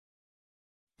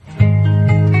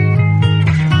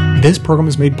This program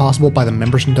is made possible by the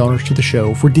members and donors to the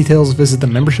show. For details, visit the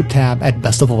membership tab at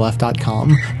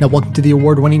bestoftheleft.com. Now, welcome to the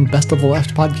award-winning Best of the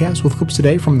Left podcast with clips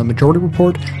today from The Majority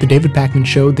Report, The David Pakman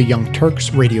Show, The Young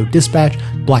Turks, Radio Dispatch,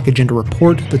 Black Agenda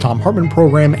Report, The Tom Hartman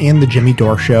Program, and The Jimmy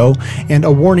Dore Show. And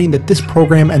a warning that this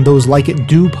program and those like it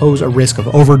do pose a risk of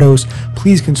overdose.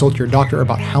 Please consult your doctor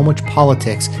about how much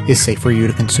politics is safe for you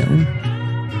to consume.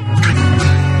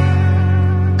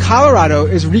 Colorado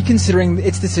is reconsidering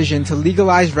its decision to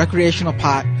legalize recreational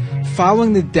pot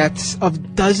following the deaths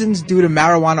of dozens due to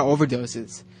marijuana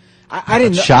overdoses.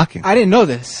 Shocking. I didn't know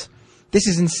this. This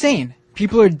is insane.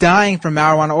 People are dying from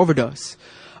marijuana overdose.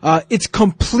 It's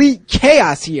complete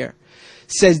chaos here,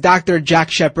 says Dr.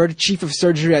 Jack Shepard, chief of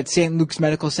surgery at St. Luke's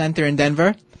Medical Center in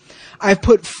Denver. I've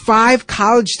put 5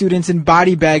 college students in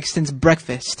body bags since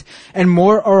breakfast, and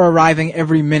more are arriving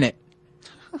every minute.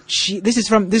 This is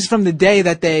from the day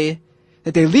that they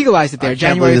legalized it there,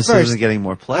 January 1st. This isn't getting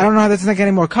more play. I don't know how that's not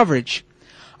getting more coverage.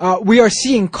 We are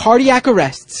seeing cardiac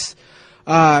arrests,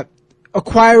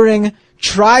 acquiring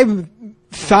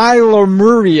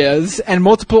triphtylomurias, and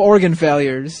multiple organ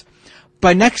failures.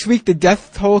 By next week, the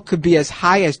death toll could be as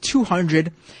high as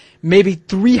 200, maybe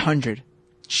 300.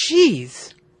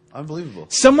 Jeez. Unbelievable.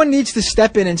 Someone needs to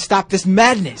step in and stop this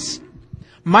madness.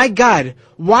 My God,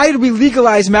 why did we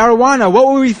legalize marijuana? What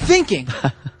were we thinking?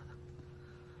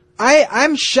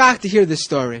 I'm shocked to hear this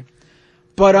story.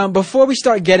 But I'm we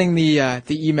start getting the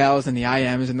emails and the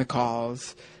IMs and the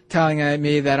calls telling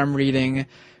me that I'm reading,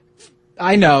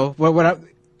 I know what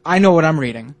I'm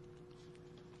reading.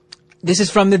 This is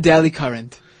from the Daily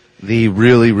Current. The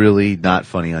really, really not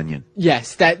funny Onion.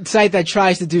 Yes, that site that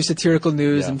tries to do satirical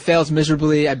news and fails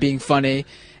miserably at being funny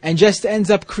and just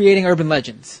ends up creating urban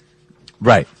legends.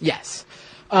 Right. Yes.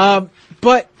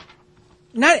 But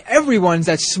not everyone's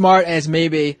as smart as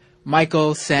maybe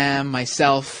Michael, Sam,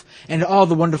 myself, and all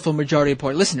the wonderful Majority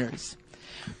Report listeners.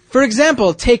 For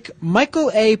example, take Michael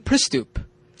A. Pristoop,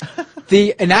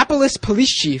 the Annapolis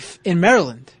police chief in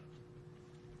Maryland.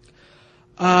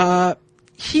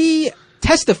 He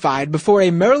testified before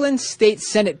a Maryland State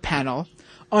Senate panel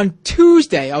on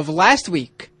Tuesday of last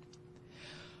week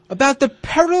about the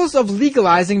perils of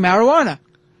legalizing marijuana.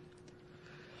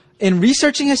 In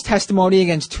researching his testimony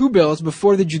against 2 bills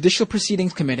before the Judicial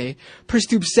Proceedings Committee,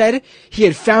 Pristoop said he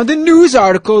had found a news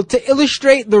article to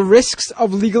illustrate the risks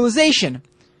of legalization.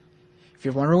 If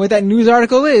you're wondering what that news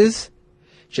article is,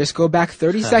 just go back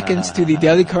 30 seconds to the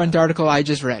Daily Current article I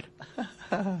just read.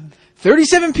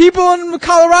 37 people in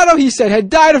Colorado, he said,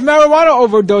 had died of marijuana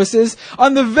overdoses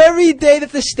on the very day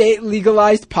that the state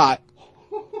legalized pot.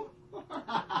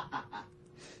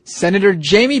 Senator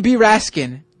Jamie B.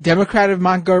 Raskin, Democrat of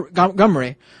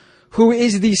Montgomery, who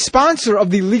is the sponsor of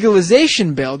the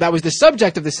legalization bill that was the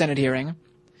subject of the Senate hearing,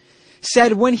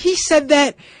 said when he said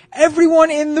that, everyone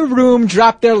in the room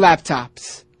dropped their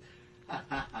laptops.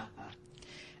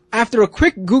 After a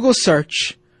quick Google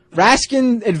search,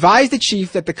 Raskin advised the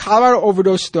chief that the Colorado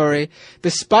overdose story,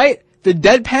 despite the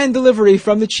deadpan delivery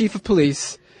from the chief of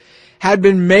police, had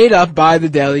been made up by the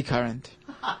Daily Current.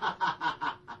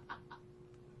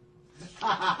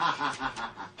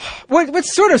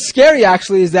 What's sort of scary,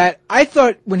 actually, is that I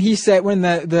thought when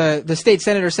the state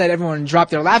senator said everyone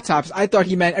dropped their laptops, I thought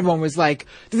he meant everyone was like,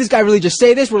 did this guy really just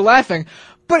say this? We're laughing.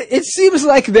 But it seems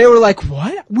like they were like,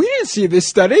 what? We didn't see this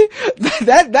study.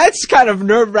 That's kind of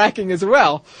nerve-wracking as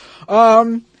well.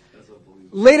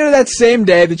 Later that same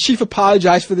day, the chief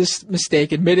apologized for this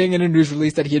mistake, admitting in a news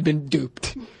release that he had been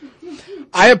duped.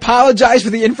 I apologize for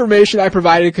the information I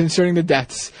provided concerning the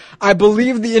deaths. I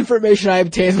believe the information I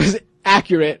obtained was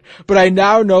accurate, but I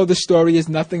now know the story is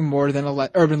nothing more than an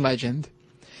urban legend.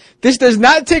 This does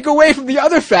not take away from the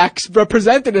other facts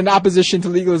presented in opposition to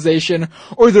legalization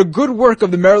or the good work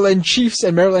of the Maryland Chiefs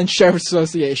and Maryland Sheriff's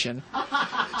Association.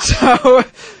 So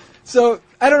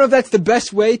I don't know if that's the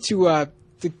best way to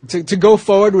go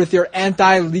forward with your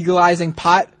anti-legalizing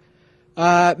pot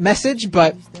message,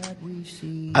 but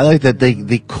I like that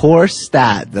the core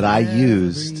stat that I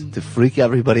used to freak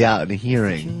everybody out in a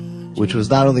hearing, which was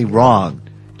not only wrong,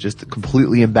 just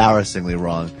completely embarrassingly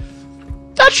wrong.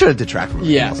 That shouldn't detract from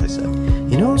everything else I said.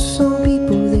 You know, some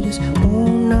people, they just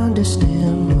won't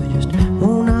understand, or just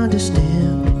won't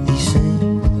understand these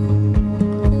things.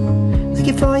 Thank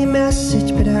you for your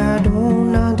message, but I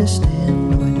don't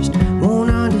understand, or I just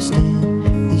won't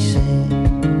understand these things.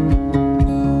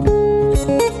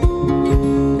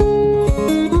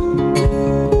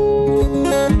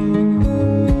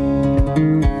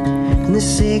 In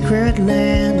this sacred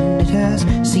land, it has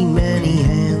seen many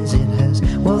hands, it has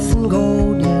wealth and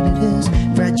gold, yet it is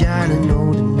fragile and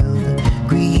old, and now the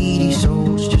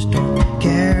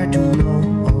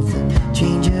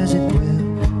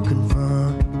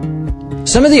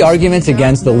Some of the arguments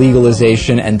against the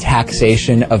legalization and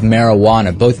taxation of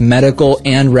marijuana, both medical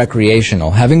and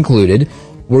recreational, have included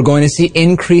we're going to see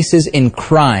increases in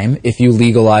crime if you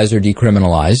legalize or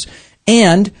decriminalize,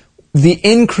 and the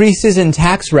increases in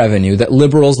tax revenue that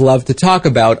liberals love to talk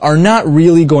about are not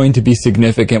really going to be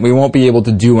significant. We won't be able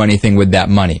to do anything with that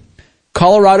money.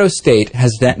 Colorado State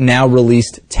has now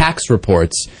released tax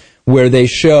reports where they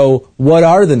show what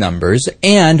are the numbers,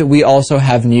 and we also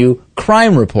have new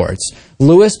crime reports.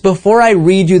 Lewis, before I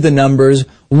read you the numbers,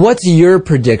 what's your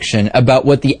prediction about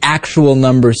what the actual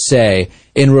numbers say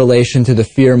in relation to the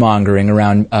fear-mongering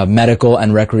around medical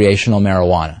and recreational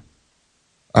marijuana?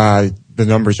 The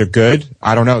numbers are good.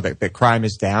 I don't know that crime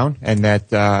is down and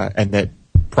that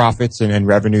profits and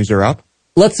revenues are up.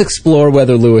 Let's explore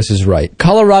whether Lewis is right.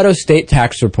 Colorado State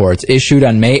tax reports issued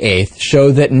on May 8th show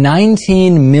that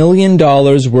 $19 million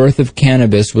worth of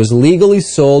cannabis was legally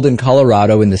sold in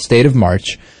Colorado in the state of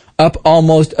March, up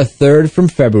almost a third from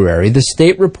February. The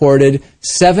state reported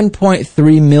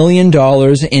 $7.3 million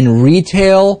in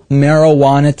retail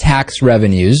marijuana tax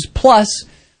revenues, plus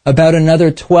about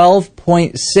another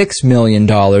 $12.6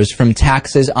 million from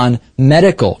taxes on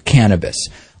medical cannabis.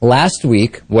 Last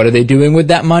week, what are they doing with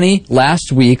that money?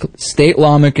 Last week, state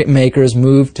lawmakers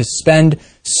moved to spend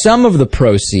some of the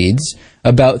proceeds,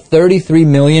 about $33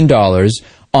 million,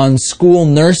 on school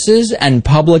nurses and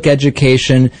public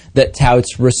education that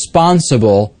touts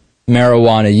responsible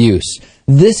marijuana use.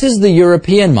 This is the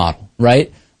European model,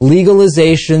 right?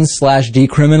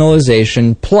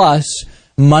 Legalization/decriminalization plus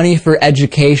money for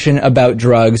education about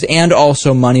drugs and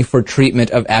also money for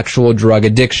treatment of actual drug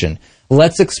addiction.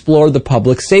 Let's explore the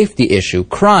public safety issue.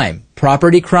 Crime,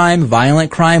 property crime, violent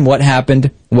crime. What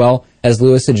happened? Well, as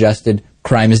Lewis suggested,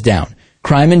 crime is down.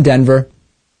 Crime in Denver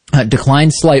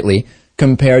declined slightly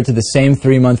compared to the same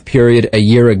 3-month period a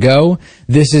year ago.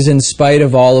 This is in spite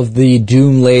of all of the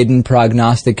doom-laden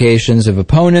prognostications of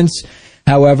opponents.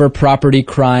 However, property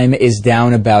crime is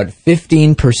down about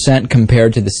 15%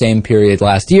 compared to the same period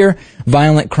last year.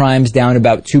 Violent crimes down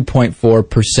about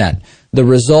 2.4%. The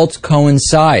results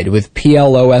coincide with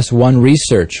PLOS1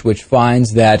 research, which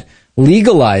finds that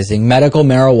legalizing medical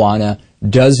marijuana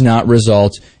does not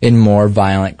result in more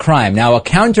violent crime. Now, a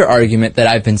counter-argument that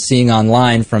I've been seeing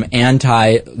online from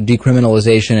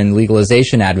anti-decriminalization and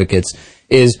legalization advocates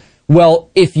is, well,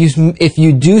 if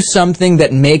you do something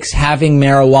that makes having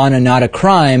marijuana not a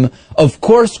crime, of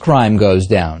course crime goes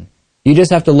down. You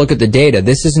just have to look at the data.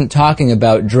 This isn't talking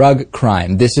about drug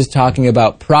crime. This is talking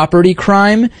about property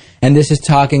crime, and this is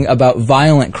talking about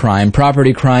violent crime.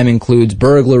 Property crime includes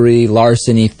burglary,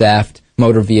 larceny, theft,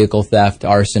 motor vehicle theft,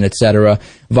 arson, etc.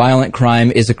 Violent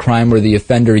crime is a crime where the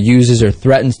offender uses or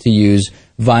threatens to use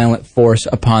violent force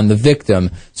upon the victim.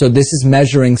 So this is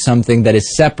measuring something that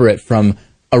is separate from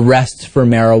arrests for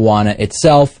marijuana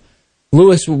itself.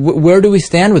 Lewis, where do we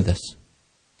stand with this?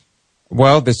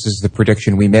 Well, this is the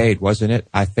prediction we made, wasn't it?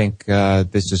 I think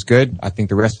this is good. I think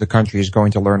the rest of the country is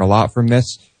going to learn a lot from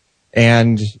this.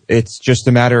 And it's just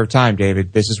a matter of time,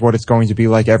 David. This is what it's going to be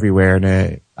like everywhere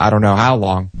in I don't know how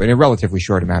long, but in a relatively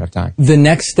short amount of time. The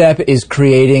next step is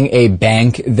creating a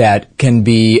bank that can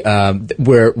be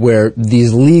where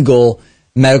these legal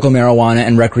medical marijuana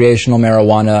and recreational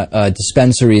marijuana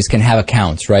dispensaries can have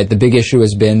accounts, right? The big issue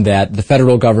has been that the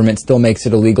federal government still makes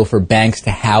it illegal for banks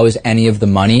to house any of the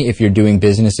money if you're doing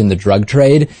business in the drug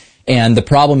trade. And the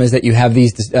problem is that you have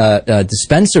these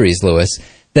dispensaries, Lewis,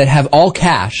 that have all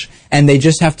cash, and they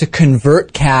just have to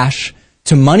convert cash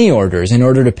to money orders in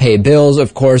order to pay bills.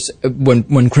 Of course,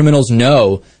 when criminals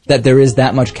know that there is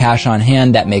that much cash on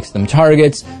hand, that makes them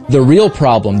targets. The real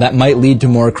problem that might lead to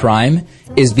more crime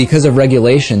is because of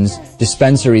regulations,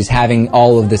 dispensaries having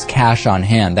all of this cash on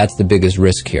hand. That's the biggest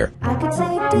risk here. I could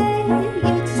say day, you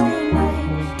could say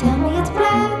night. Tell me it's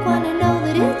black when I know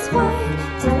that it's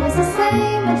white. It's always the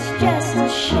same, it's just a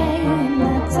shame,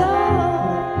 that's all.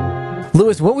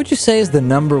 Lewis, what would you say is the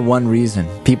number one reason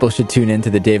people should tune into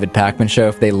the David Pakman Show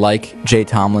if they like Jay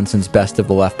Tomlinson's Best of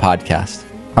the Left podcast?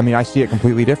 I mean, I see it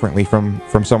completely differently from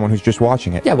someone who's just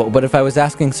watching it. Yeah, but if I was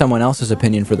asking someone else's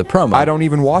opinion for the promo... I don't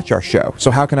even watch our show,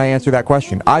 so how can I answer that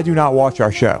question? I do not watch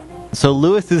our show. So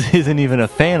Lewis isn't even a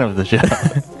fan of the show.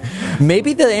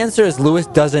 Maybe the answer is Lewis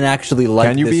doesn't actually like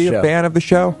this show. Can you be a fan of the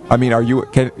show? I mean,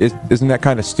 isn't that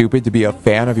kind of stupid to be a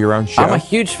fan of your own show? I'm a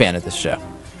huge fan of this show.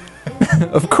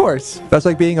 Of course. That's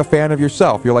like being a fan of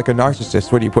yourself. You're like a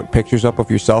narcissist. What, do you put pictures up of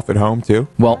yourself at home, too?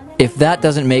 Well, if that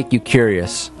doesn't make you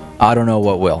curious, I don't know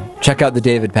what will. Check out The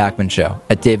David Pakman Show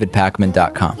at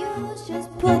davidpakman.com.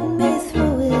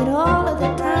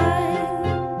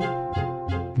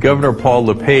 Governor Paul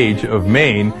LePage of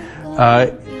Maine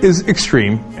is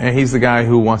extreme, and he's the guy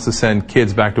who wants to send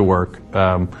kids back to work,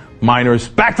 miners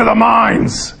back to the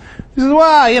mines. He says,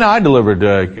 well, I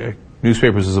delivered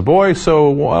newspapers as a boy, so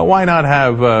why not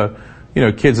have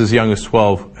kids as young as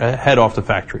 12 head off to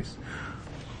factories?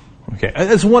 Okay,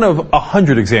 it's one of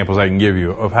 100 examples I can give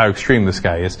you of how extreme this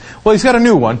guy is. Well, he's got a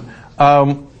new one.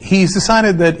 He's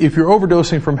decided that if you're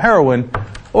overdosing from heroin,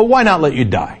 well, why not let you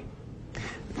die?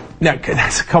 Now,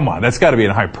 come on, that's got to be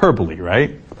in hyperbole,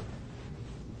 right?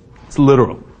 It's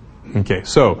literal. Okay,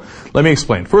 so let me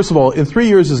explain. First of all, in 3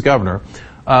 years as governor,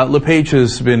 LePage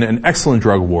has been an excellent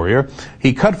drug warrior.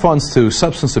 He cut funds to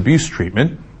substance abuse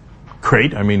treatment.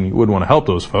 Great. I mean, you wouldn't want to help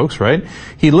those folks, right?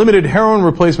 He limited heroin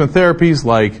replacement therapies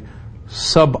like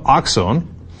Suboxone,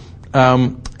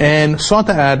 and sought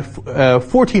to add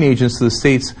 14 agents to the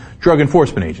state's drug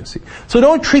enforcement agency. So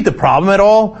don't treat the problem at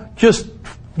all. Just,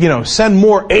 send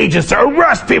more agents to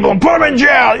arrest people and put them in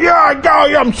jail. Yeah,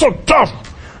 I'm so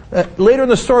tough. Later in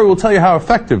the story, we'll tell you how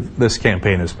effective this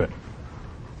campaign has been.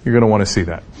 You're going to want to see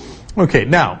that. Okay,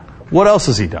 now, what else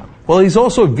has he done? Well, he's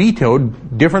also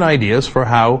vetoed different ideas for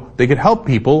how they could help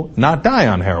people not die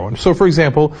on heroin. So, for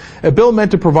example, a bill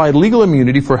meant to provide legal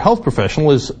immunity for health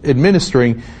professionals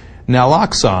administering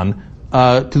naloxone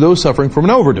to those suffering from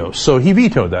an overdose. So he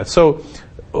vetoed that. So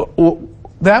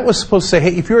that was supposed to say,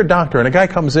 hey, if you're a doctor and a guy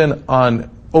comes in on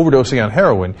overdosing on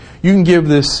heroin, you can give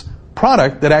this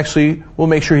product that actually will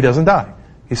make sure he doesn't die.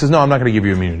 He says, no, I'm not going to give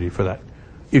you immunity for that.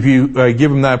 If you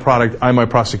give him that product, I might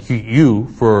prosecute you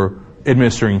for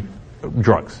administering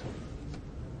drugs.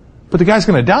 But the guy's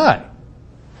going to die.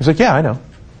 He's like, yeah, I know.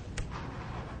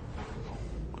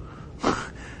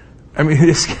 I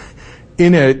mean,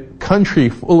 in a country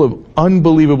full of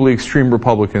unbelievably extreme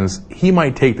Republicans, he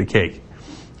might take the cake.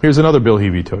 Here's another bill he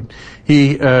vetoed.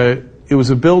 It was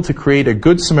a bill to create a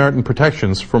Good Samaritan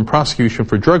protections from prosecution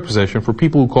for drug possession for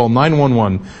people who call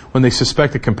 911 when they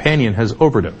suspect a companion has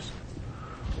overdosed.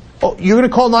 Oh, you're going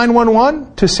to call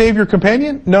 911 to save your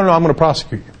companion? No, I'm going to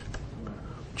prosecute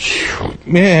you.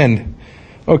 Man.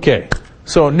 Okay.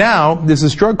 So now there's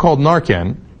this drug called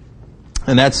Narcan,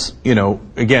 and that's,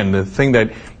 again, the thing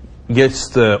that gets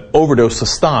the overdose to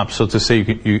stop, so to say,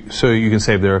 so you can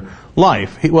save their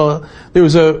life. Well, there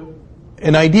was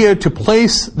an idea to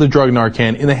place the drug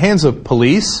Narcan in the hands of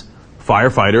police,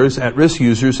 firefighters, at-risk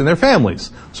users, and their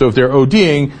families. So if they're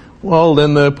ODing, well,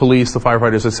 then the police, the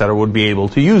firefighters, etc., would be able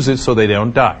to use it so they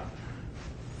don't die.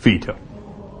 Veto.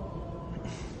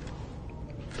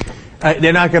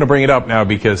 They're not going to bring it up now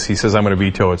because he says I'm going to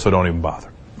veto it, so don't even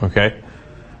bother. Okay?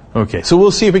 Okay, so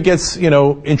we'll see if it gets,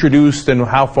 introduced and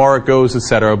how far it goes,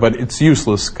 etc., but it's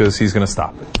useless because he's going to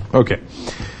stop it. Okay.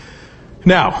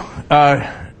 Now,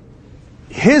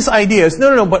 his idea is,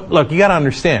 no, but look, you got to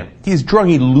understand, these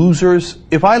druggy losers,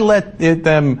 if I let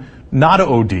them not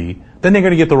OD, then they're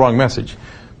going to get the wrong message.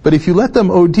 But if you let them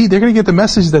OD, they're going to get the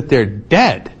message that they're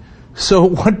dead. So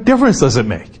what difference does it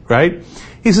make, right?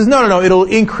 He says, no, it'll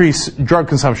increase drug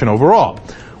consumption overall.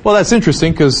 Well, that's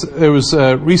interesting because there was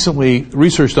recently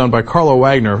research done by Carlo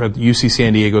Wagner at the UC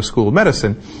San Diego School of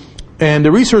Medicine, and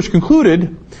the research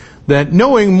concluded that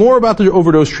knowing more about the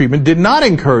overdose treatment did not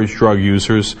encourage drug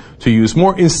users to use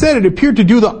more. Instead, it appeared to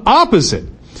do the opposite.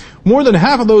 More than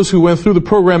half of those who went through the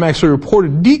program actually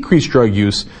reported decreased drug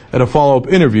use at a follow-up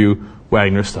interview,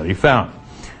 Wagner's study found.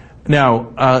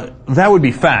 Now, that would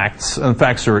be facts, and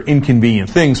facts are inconvenient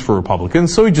things for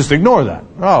Republicans, so we just ignore that.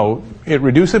 Oh, it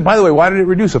reduced it? By the way, why did it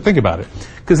reduce it? Think about it.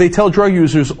 Because they tell drug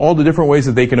users all the different ways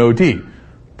that they can OD.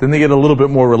 Then they get a little bit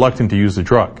more reluctant to use the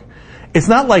drug. It's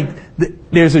not like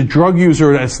there's a drug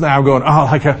user that's now going,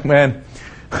 man,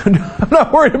 I'm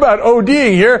not worried about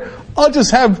ODing here. I'll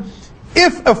just have,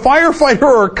 if a firefighter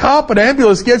or a cop, an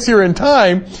ambulance gets here in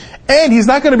time, and he's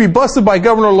not going to be busted by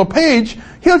Governor LePage,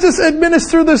 he'll just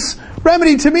administer this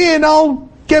remedy to me and I'll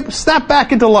get snapped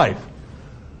back into life.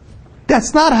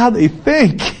 That's not how they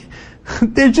think.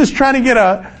 They're just trying to get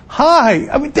a high.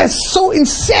 I mean, that's so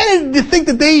insane to think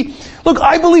that they... Look,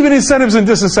 I believe in incentives and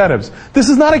disincentives. This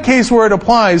is not a case where it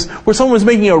applies where someone's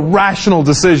making a rational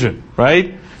decision,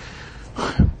 right?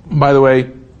 By the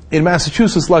way, in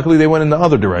Massachusetts, luckily, they went in the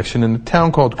other direction. In a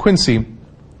town called Quincy,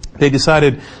 they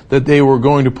decided that they were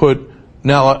going to put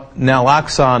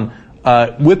naloxone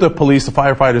with the police, the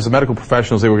firefighters, the medical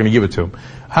professionals. They were going to give it to them.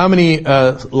 How many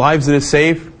lives did it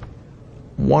save?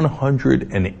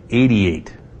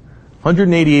 188.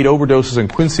 188 overdoses in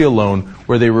Quincy alone,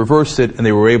 where they reversed it and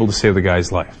they were able to save the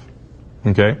guy's life.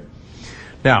 Okay?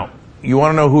 Now, you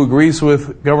want to know who agrees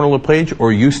with Governor LePage,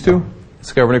 or used to?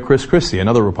 It's Governor Chris Christie,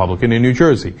 another Republican in New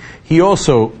Jersey. He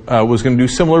also was going to do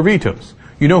similar vetoes.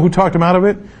 You know who talked him out of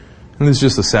it? And this is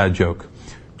just a sad joke.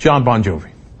 John Bon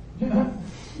Jovi.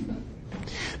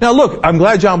 Now look, I'm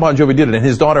glad John Bon Jovi did it, and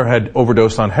his daughter had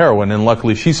overdosed on heroin, and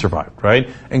luckily she survived, right?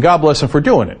 And God bless him for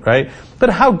doing it, right?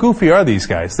 But how goofy are these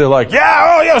guys? They're like,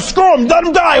 screw him, let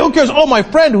him die, who cares? Oh, my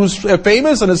friend who's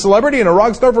famous and a celebrity and a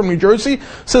rock star from New Jersey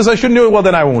says I shouldn't do it, well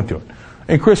then I won't do it.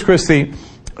 And Chris Christie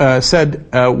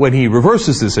said when he reversed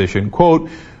his decision, quote,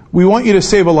 "We want you to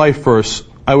save a life first.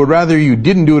 I would rather you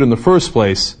didn't do it in the first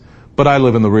place, but I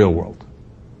live in the real world."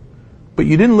 But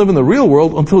you didn't live in the real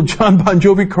world until John Bon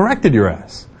Jovi corrected your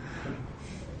ass.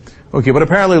 Okay, but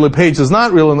apparently LePage does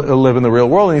not live in the real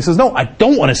world, and he says, no, I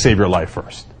don't want to save your life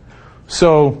first.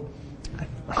 So,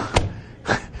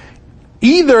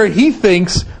 either he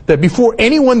thinks that before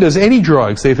anyone does any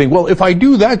drugs, they think, well, if I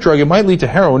do that drug, it might lead to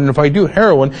heroin, and if I do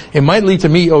heroin, it might lead to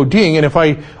me ODing, and if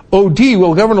I OD,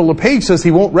 well, Governor LePage says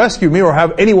he won't rescue me or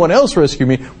have anyone else rescue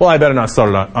me, well, I better not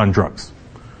start it on drugs.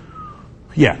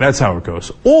 Yeah, that's how it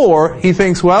goes. Or he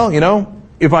thinks, well,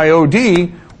 if I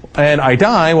OD and I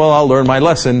die, well, I'll learn my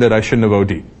lesson that I shouldn't have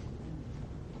OD'd.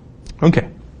 Okay,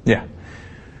 yeah.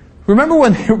 Remember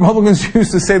when the Republicans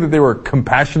used to say that they were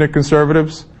compassionate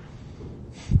conservatives?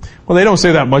 Well, they don't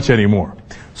say that much anymore.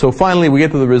 So finally, we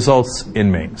get to the results in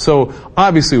Maine. So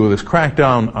obviously, with this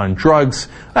crackdown on drugs,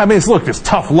 it's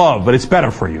tough love, but it's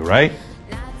better for you, right?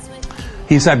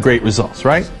 He's had great results,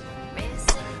 right?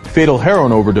 Fatal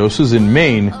heroin overdoses in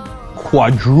Maine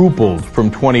quadrupled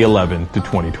from 2011 to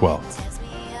 2012.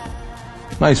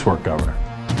 Nice work, Governor.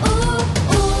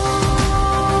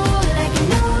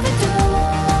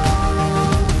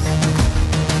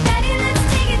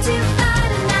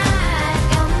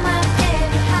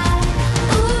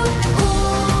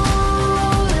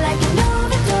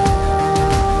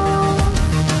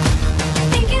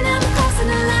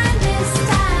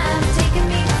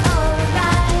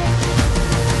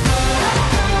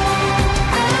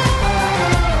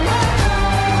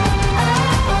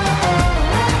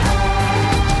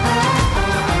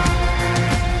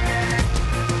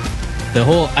 The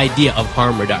whole idea of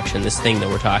harm reduction, this thing that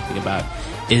we're talking about,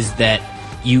 is that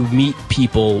you meet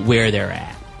people where they're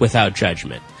at without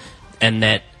judgment. And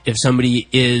that if somebody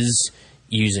is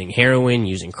using heroin,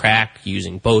 using crack,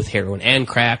 using both heroin and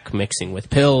crack, mixing with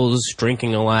pills,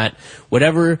 drinking a lot,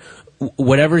 whatever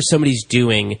somebody's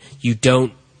doing, you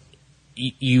don't,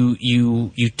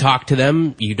 you talk to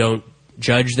them, you don't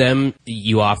judge them,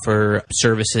 you offer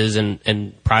services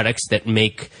and products that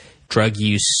make drug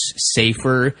use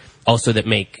safer, also that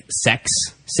make sex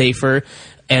safer.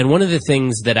 And one of the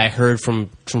things that I heard from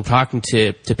talking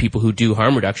to people who do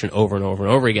harm reduction over and over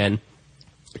and over again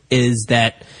is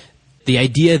that the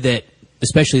idea that,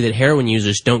 especially that heroin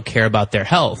users don't care about their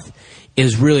health,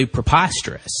 is really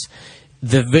preposterous.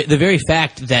 The very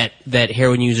fact that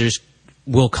heroin users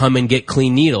will come and get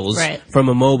clean needles from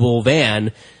a mobile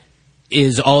van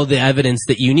is all the evidence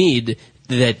that you need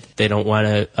that they don't want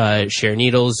to share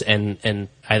needles and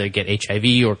either get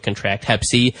HIV or contract Hep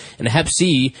C. And Hep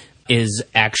C is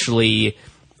actually,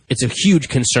 it's a huge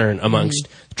concern amongst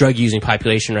the drug-using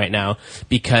population right now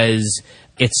because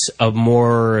it's a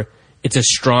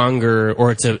stronger,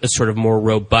 or it's a sort of more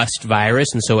robust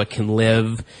virus, and so it can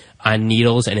live on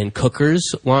needles and in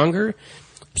cookers longer.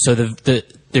 So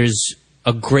there's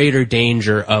a greater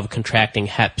danger of contracting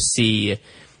Hep C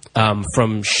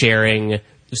from sharing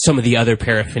some of the other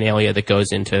paraphernalia that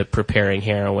goes into preparing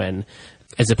heroin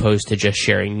as opposed to just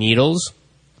sharing needles.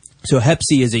 So Hep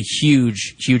C is a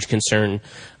huge, huge concern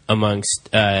amongst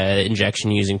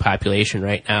injection-using population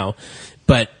right now.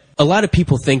 But a lot of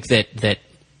people think that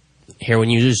heroin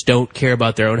users don't care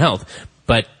about their own health,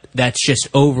 but that's just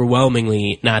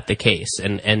overwhelmingly not the case.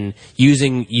 And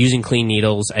using clean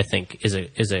needles, I think,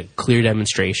 is a clear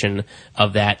demonstration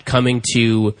of that. Coming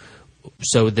to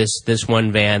this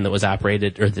one van that's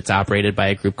operated by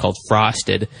a group called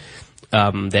Frosted,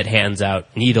 that hands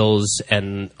out needles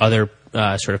and other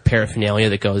sort of paraphernalia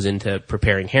that goes into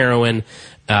preparing heroin,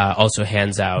 also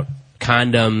hands out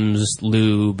condoms,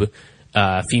 lube,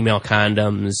 female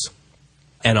condoms,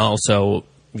 and also,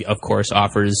 of course,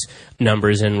 offers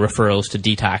numbers and referrals to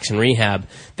detox and rehab.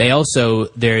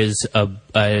 There's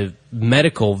a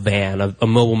medical van, a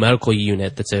mobile medical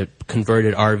unit that's a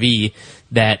converted RV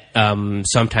that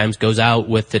sometimes goes out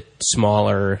with the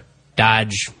smaller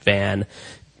Dodge van.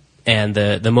 And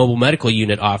the mobile medical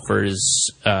unit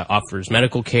offers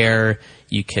medical care.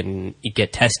 You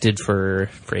get tested for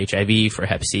HIV, for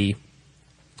Hep C.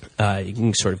 You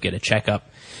can sort of get a checkup.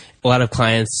 A lot of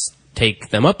clients take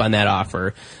them up on that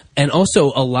offer. And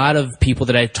also a lot of people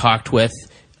that I've talked with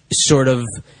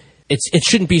it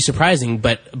shouldn't be surprising,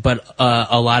 but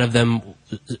a lot of them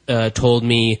told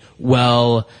me,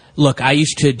 well, look, I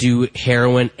used to do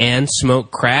heroin and smoke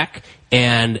crack,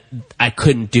 and I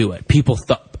couldn't do it. People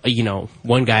thought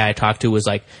one guy I talked to was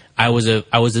like, I was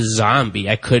a zombie.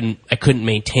 I couldn't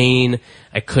maintain.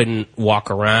 I couldn't walk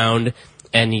around.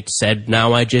 And he said,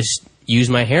 now I just use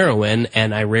my heroin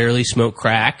and I rarely smoke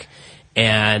crack.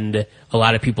 And a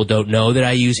lot of people don't know that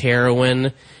I use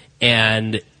heroin.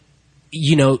 And,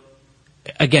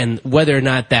 again, whether or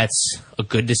not that's a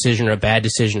good decision or a bad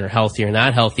decision or healthy or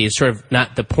not healthy is sort of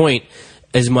not the point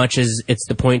as much as it's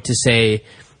the point to say,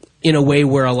 in a way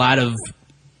where a lot of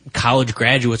college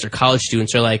graduates or college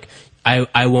students are like,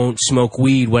 I won't smoke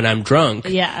weed when I'm drunk.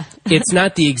 Yeah. It's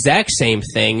not the exact same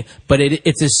thing, but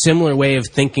it's a similar way of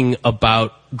thinking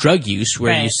about drug use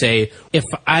where Right. you say, if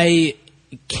I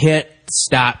can't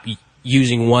stop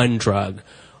using one drug,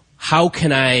 how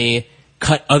can I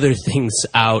cut other things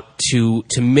out to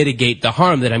mitigate the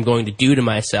harm that I'm going to do to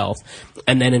myself?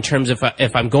 And then in terms of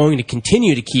if I'm going to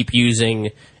continue to keep using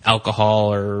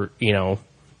alcohol or,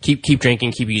 keep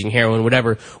drinking, keep using heroin,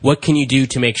 whatever, what can you do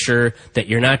to make sure that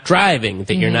you're not driving,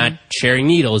 that you're not sharing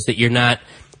needles, that you're not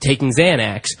taking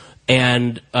Xanax,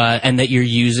 and that you're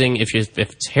using, if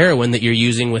it's heroin, that you're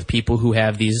using with people who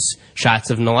have these shots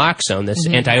of naloxone, this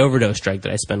anti-overdose drug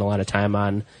that I spend a lot of time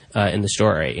on in the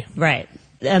story. Right.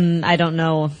 I don't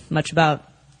know much about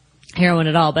heroin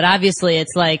at all, but obviously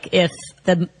it's like if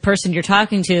the person you're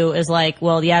talking to is like,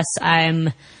 well, yes,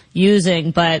 I'm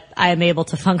using, but I'm able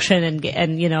to function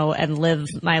and live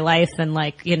my life and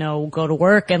go to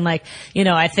work. And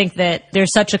I think that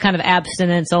there's such a kind of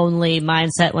abstinence only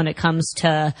mindset when it comes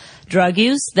to drug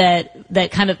use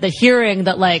that kind of the hearing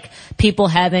that people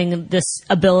having this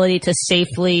ability to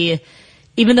safely,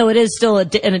 even though it is still an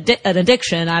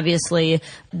addiction, obviously,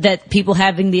 that people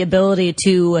having the ability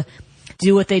to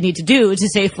do what they need to do to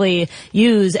safely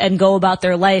use and go about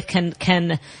their life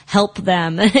can help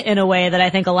them in a way that I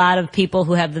think a lot of people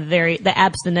who have the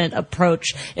abstinent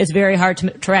approach is very hard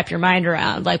to wrap your mind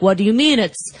around. Like, what do you mean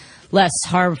it's less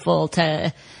harmful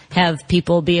to have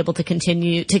people be able to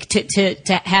continue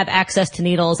to have access to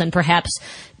needles and perhaps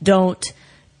don't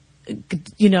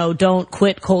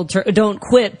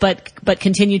quit, but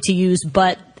continue to use,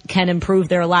 but can improve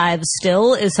their lives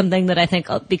still, is something that I think,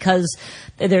 because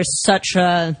there's such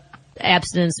a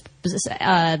abstinence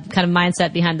kind of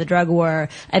mindset behind the drug war,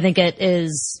 I think it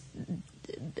is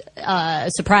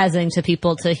surprising to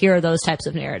people to hear those types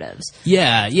of narratives.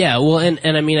 Yeah. Well,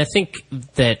 and I mean, I think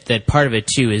that part of it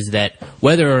too is that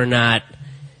whether or not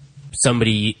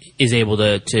somebody is able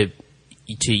to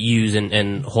use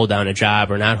and hold down a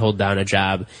job or not hold down a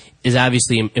job is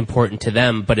obviously important to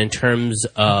them. But in terms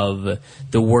of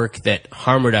the work that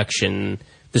harm reduction,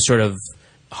 the sort of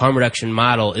harm reduction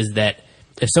model is that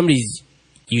if somebody's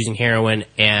using heroin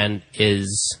and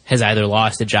has either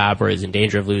lost a job or is in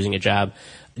danger of losing a job,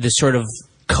 the sort of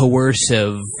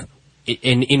coercive,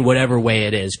 in whatever way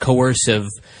it is, coercive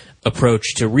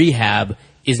approach to rehab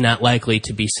is not likely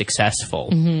to be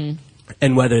successful. Mm-hmm.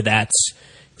 And whether that's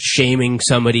shaming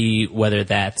somebody, whether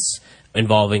that's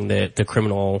involving the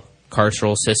criminal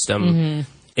carceral system,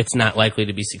 it's not likely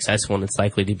to be successful, and it's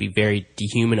likely to be very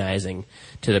dehumanizing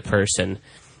to the person.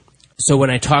 So when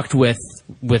I talked with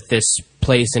this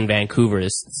place in Vancouver,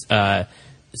 this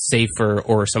safer,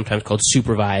 or sometimes called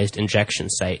supervised injection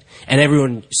site, and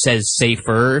everyone says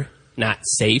safer, not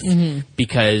safe,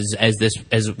 because as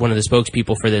one of the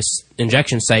spokespeople for this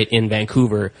injection site in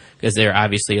Vancouver, because they're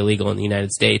obviously illegal in the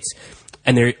United States,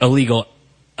 and they're illegal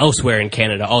elsewhere in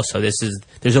Canada also.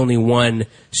 There's only one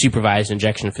supervised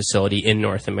injection facility in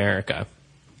North America.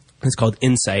 It's called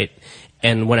Insight.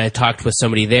 And when I talked with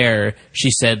somebody there, she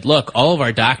said, look, all of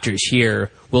our doctors here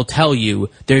will tell you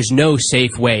there's no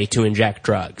safe way to inject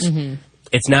drugs. Mm-hmm.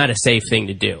 It's not a safe thing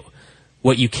to do.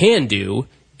 What you can do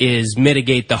is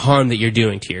mitigate the harm that you're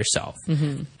doing to yourself.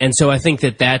 Mm-hmm. And so I think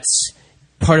that that's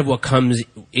part of what comes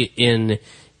in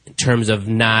terms of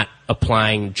not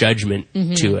applying judgment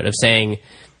to it, of saying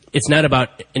it's not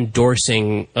about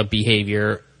endorsing a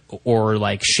behavior or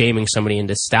shaming somebody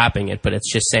into stopping it, but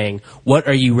it's just saying, what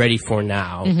are you ready for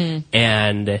now?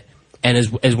 And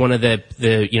as one of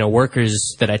the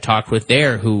workers that I talked with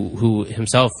there, who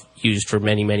himself used for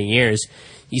many, many years,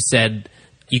 he said,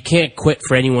 you can't quit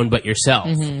for anyone but yourself.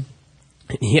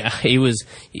 Yeah,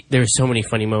 there were so many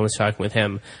funny moments talking with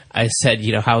him. I said,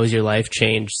 how has your life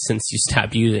changed since you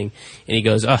stopped using? And he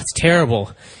goes, oh, it's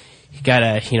terrible. You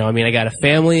gotta, I got a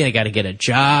family, I gotta get a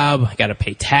job, I gotta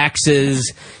pay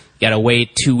taxes, you gotta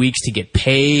wait 2 weeks to get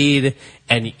paid.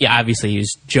 And yeah, obviously he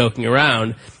was joking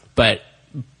around, but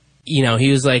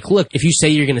he was like, look, if you say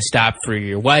you're gonna stop for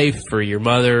your wife, for your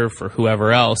mother, for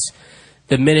whoever else,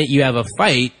 the minute you have a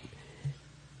fight,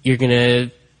 you're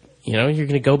gonna you're going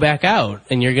to go back out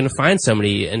and you're going to find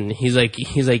somebody. And he's like,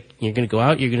 you're going to go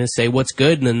out, you're going to say what's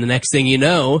good. And then the next thing you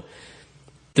know,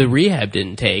 the rehab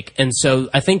didn't take. And so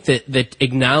I think that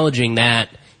acknowledging that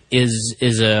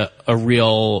is a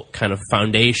real kind of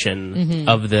foundation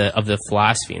of the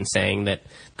philosophy, and saying that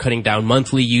cutting down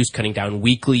monthly use, cutting down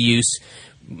weekly use,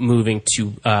 moving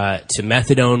to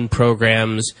methadone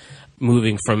programs,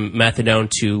 moving from methadone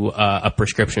to a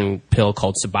prescription pill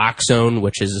called Suboxone,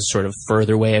 which is a sort of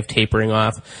further way of tapering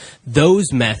off.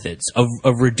 Those methods of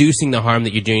reducing the harm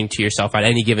that you're doing to yourself on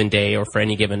any given day or for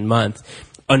any given month,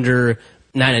 under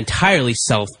not entirely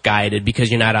self-guided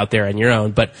because you're not out there on your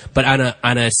own, but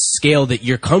on a scale that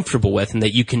you're comfortable with and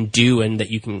that you can do and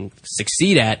that you can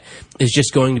succeed at, is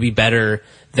just going to be better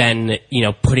than,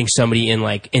 putting somebody in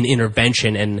like an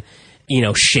intervention and,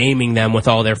 shaming them with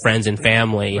all their friends and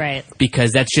family. Right.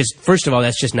 Because that's just, first of all,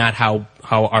 that's just not how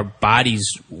our bodies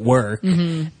work.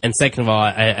 And second of all,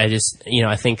 I just,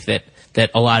 I think that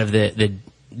a lot of the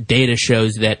data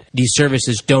shows that these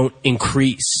services don't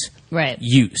increase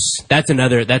use. That's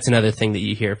another thing that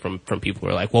you hear from people who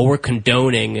are like, well, we're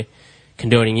condoning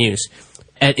use.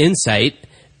 At Insight,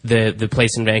 the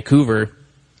place in Vancouver,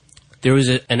 there was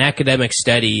an academic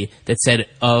study that said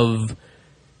of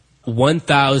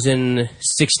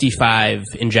 1,065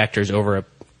 injectors over a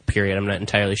period, I'm not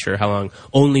entirely sure how long,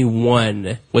 only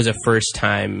one was a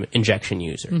first-time injection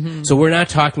user. So we're not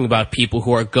talking about people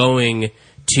who are going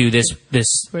to this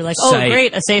We're like, site. oh,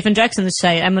 great, a safe injection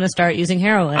site. I'm going to start using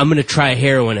heroin. I'm going to try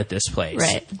heroin at this place.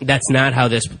 Right. That's not how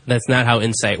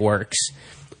Insight works.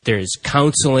 There's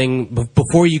counseling.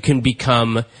 Before you can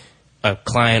become a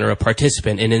client or a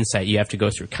participant in Insight, you have to go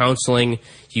through counseling.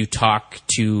 You talk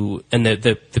to, and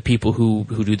the people who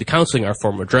do the counseling are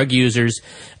former drug users.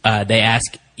 They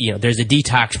ask, there's a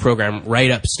detox program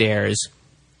right upstairs.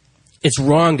 It's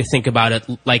wrong to think about it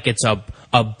like it's a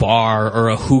bar or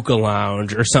a hookah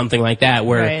lounge or something like that,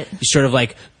 where you sort of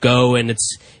like go and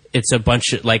it's a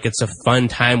bunch of, like, it's a fun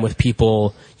time with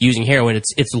people using heroin.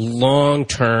 It's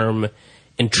long-term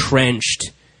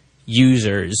entrenched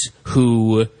users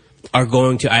who are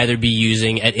going to either be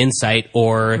using at Insight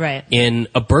or in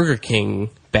a Burger King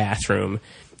bathroom.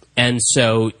 And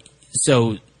so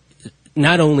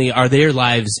not only are their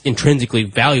lives intrinsically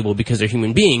valuable because they're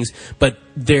human beings, but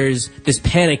there's this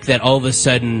panic that all of a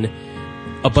sudden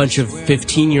a bunch of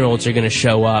 15-year-olds are going to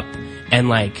show up and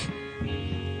like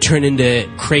turn into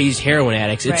crazed heroin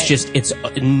addicts. It's just,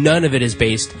 none of it is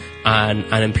based on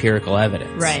empirical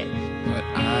evidence. Right. But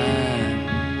I'm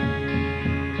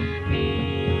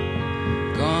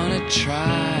gonna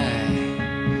try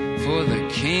for the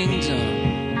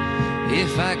kingdom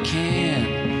if I can,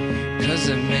 'cause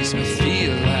it makes me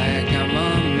feel like I'm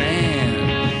a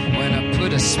man when I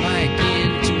put a spike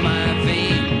into my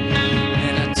vein.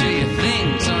 And I tell you,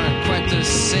 things aren't quite the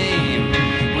same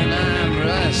when I'm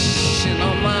rushing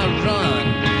on my run,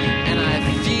 and I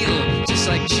feel just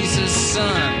like Jesus'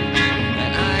 son.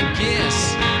 And I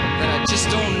guess that I just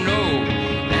don't know,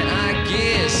 and I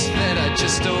guess that I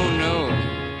just don't know.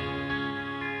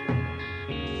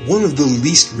 One of the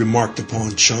least remarked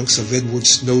upon chunks of Edward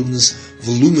Snowden's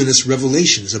voluminous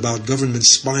revelations about government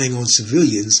spying on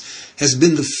civilians has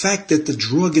been the fact that the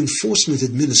Drug Enforcement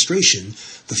Administration,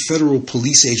 the federal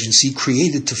police agency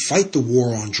created to fight the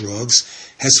war on drugs,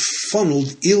 has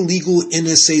funneled illegal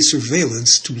NSA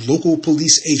surveillance to local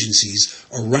police agencies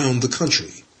around the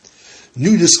country.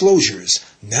 New disclosures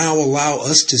now allow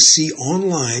us to see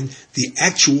online the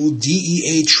actual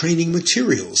DEA training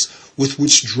materials with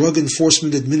which Drug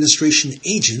Enforcement Administration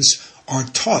agents are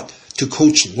taught to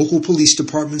coach local police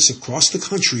departments across the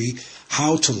country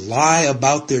how to lie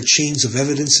about their chains of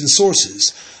evidence and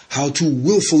sources, how to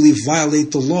willfully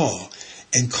violate the law,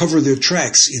 and cover their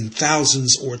tracks in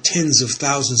thousands or tens of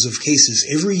thousands of cases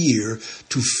every year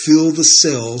to fill the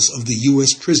cells of the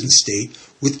U.S. prison state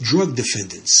with drug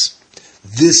defendants.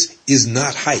 This is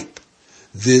not hype.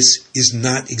 This is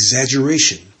not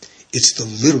exaggeration. It's the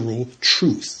literal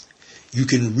truth. You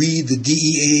can read the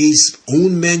DEA's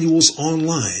own manuals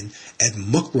online at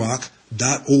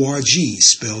muckrock.org,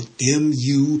 spelled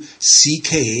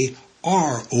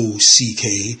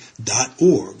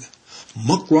muckrock.org.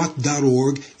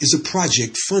 Muckrock.org is a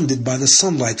project funded by the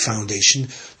Sunlight Foundation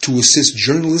to assist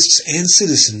journalists and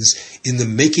citizens in the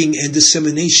making and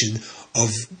dissemination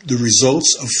of the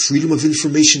results of Freedom of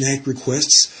Information Act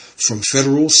requests from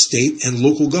federal, state, and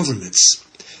local governments.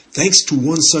 Thanks to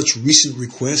one such recent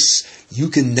request, you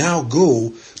can now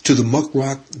go to the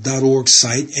muckrock.org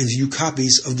site and view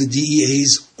copies of the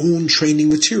DEA's own training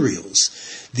materials.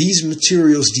 These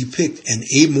materials depict an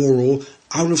amoral,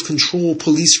 out-of-control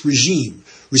police regime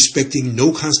respecting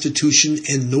no constitution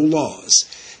and no laws.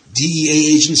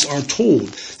 DEA agents are told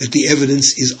that the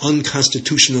evidence is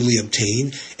unconstitutionally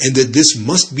obtained and that this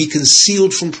must be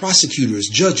concealed from prosecutors,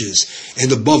 judges,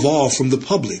 and above all from the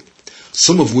public,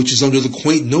 some of which is under the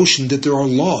quaint notion that there are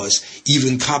laws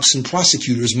even cops and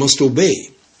prosecutors must obey.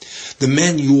 The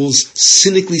manuals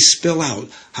cynically spell out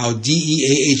how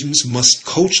DEA agents must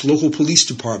coach local police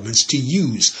departments to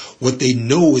use what they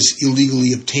know is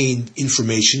illegally obtained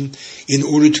information in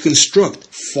order to construct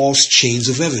false chains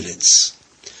of evidence.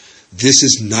 This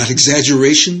is not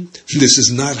exaggeration. This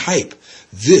is not hype.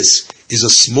 This is a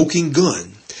smoking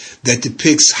gun that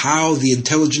depicts how the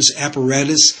intelligence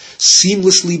apparatus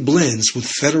seamlessly blends with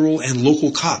federal and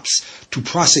local cops to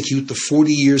prosecute the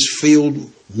 40 years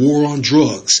failed war on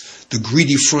drugs, the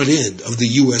greedy front end of the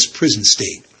U.S. prison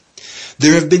state.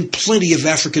 There have been plenty of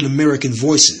African American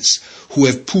voices who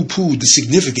have poo-pooed the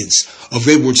significance of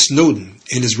Edward Snowden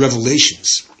and his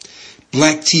revelations.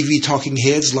 Black TV talking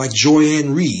heads like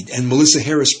Joy-Ann Reid and Melissa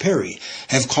Harris Perry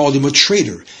have called him a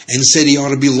traitor and said he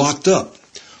ought to be locked up.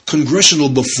 Congressional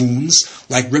buffoons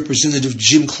like Representative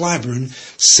Jim Clyburn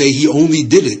say he only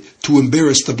did it to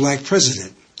embarrass the black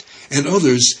president. And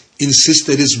others insist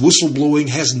that his whistleblowing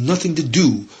has nothing to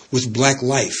do with black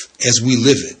life as we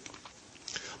live it.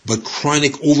 But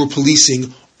chronic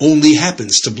over-policing only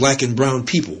happens to black and brown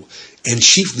people, and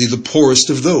chiefly the poorest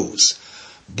of those.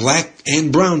 Black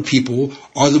and brown people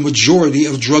are the majority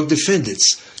of drug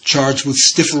defendants, charged with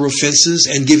stiffer offenses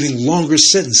and giving longer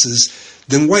sentences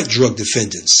than white drug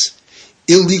defendants.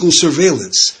 Illegal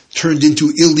surveillance turned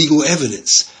into illegal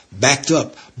evidence, backed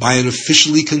up by an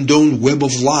officially condoned web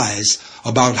of lies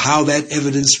about how that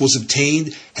evidence was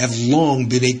obtained, have long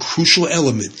been a crucial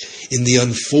element in the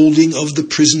unfolding of the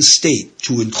prison state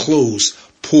to enclose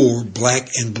poor black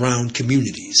and brown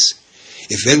communities.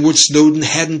 If Edward Snowden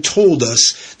hadn't told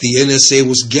us the NSA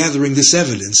was gathering this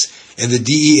evidence and the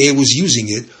DEA was using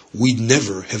it, we'd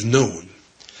never have known.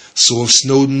 So if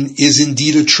Snowden is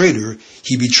indeed a traitor,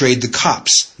 he betrayed the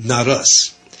cops, not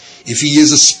us. If he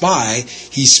is a spy,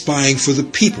 he's spying for the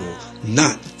people,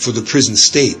 not for the prison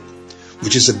state,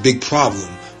 which is a big problem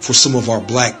for some of our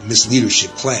black misleadership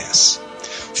class.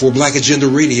 For Black Agenda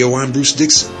Radio, I'm Bruce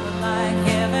Dixon.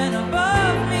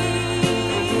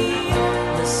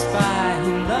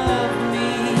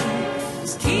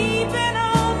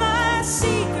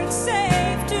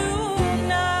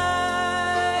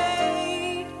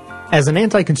 As an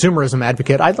anti-consumerism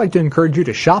advocate, I'd like to encourage you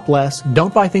to shop less,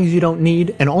 don't buy things you don't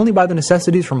need, and only buy the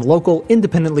necessities from local,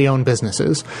 independently owned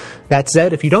businesses. That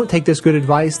said, if you don't take this good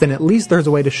advice, then at least there's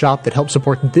a way to shop that helps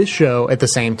support this show at the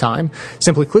same time.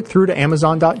 Simply click through to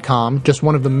Amazon.com, just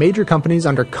one of the major companies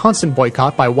under constant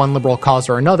boycott by one liberal cause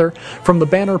or another, from the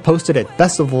banner posted at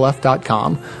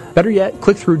bestoftheleft.com. Better yet,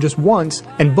 click through just once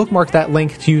and bookmark that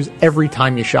link to use every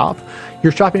time you shop.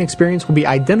 Your shopping experience will be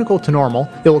identical to normal.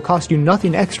 It will cost you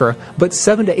nothing extra, but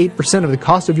 7 to 8% of the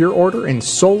cost of your order in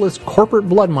soulless corporate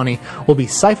blood money will be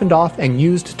siphoned off and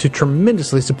used to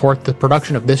tremendously support the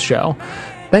production of this show.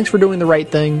 Thanks for doing the right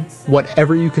thing,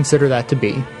 whatever you consider that to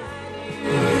be.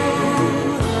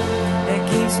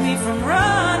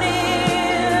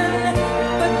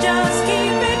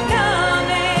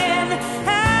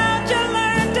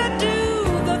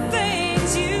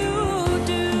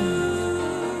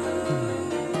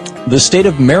 The state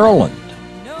of Maryland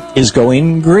is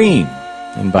going green.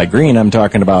 And by green, I'm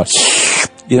talking about,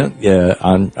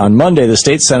 on Monday, the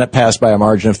state Senate passed by a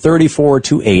margin of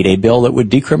 34-8 a bill that would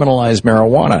decriminalize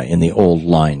marijuana in the old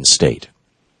line state.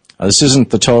 This isn't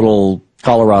the total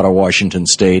Colorado, Washington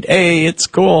state. Hey, it's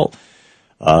cool.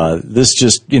 This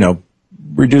just,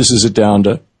 reduces it down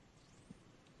to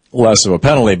less of a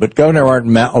penalty. But Governor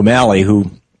Martin O'Malley,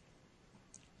 who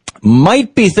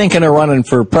might be thinking of running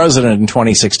for president in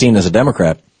 2016 as a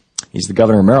Democrat. He's the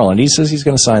governor of Maryland. He says he's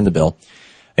going to sign the bill.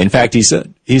 In fact, he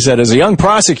said, as a young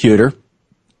prosecutor,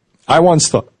 I once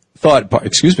thought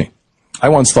that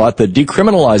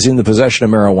decriminalizing the possession of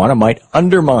marijuana might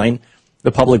undermine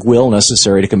the public will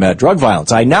necessary to combat drug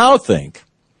violence. I now think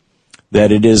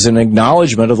that it is an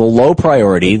acknowledgement of the low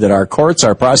priority that our courts,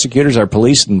 our prosecutors, our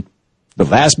police, and the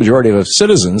vast majority of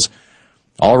citizens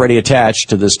already attached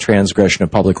to this transgression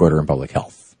of public order and public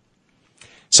health.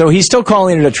 So he's still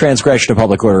calling it a transgression of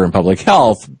public order and public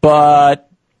health, but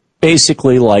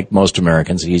basically, like most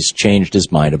Americans, he's changed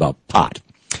his mind about pot.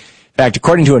 In fact,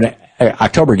 according to an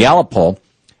October Gallup poll,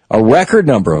 a record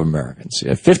number of Americans,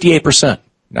 58%,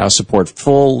 now support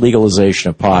full legalization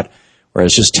of pot,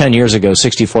 whereas just 10 years ago,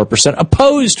 64%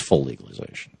 opposed full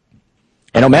legalization.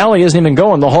 And O'Malley isn't even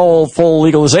going the whole full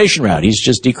legalization route. He's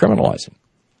just decriminalizing.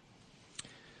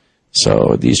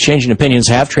 So these changing opinions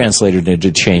have translated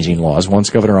into changing laws. Once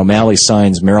Governor O'Malley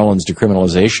signs Maryland's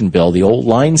decriminalization bill, the old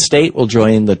line state will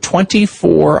join the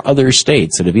 24 other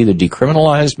states that have either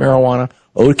decriminalized marijuana,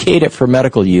 okayed it for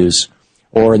medical use,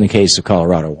 or in the case of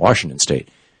Colorado, Washington state,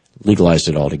 legalized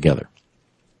it altogether.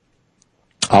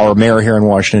 Our mayor here in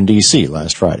Washington, D.C.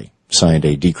 last Friday signed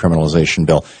a decriminalization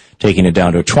bill, taking it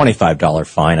down to a $25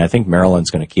 fine. I think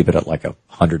Maryland's going to keep it at like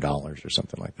 $100 or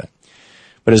something like that.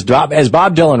 But as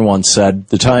Bob Dylan once said,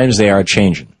 the times, they are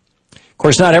changing. Of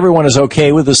course, not everyone is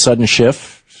okay with this sudden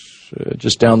shift.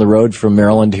 Just down the road from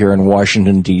Maryland here in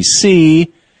Washington,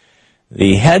 D.C.,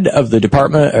 the head of the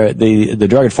department, the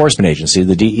Drug Enforcement Agency,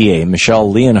 the DEA,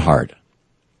 Michelle Leonhardt,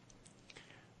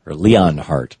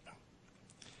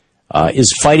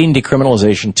 is fighting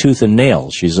decriminalization tooth and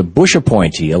nail. She's a Bush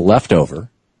appointee, a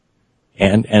leftover,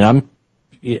 and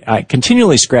I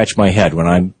continually scratch my head when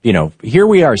I'm, here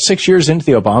we are 6 years into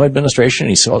the Obama administration and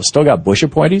he's still got Bush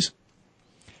appointees.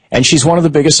 And she's one of the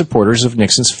biggest supporters of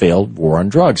Nixon's failed war on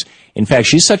drugs. In fact,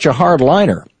 she's such a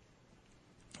hardliner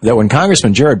that when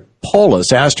Congressman Jared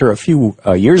Polis asked her a few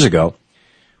years ago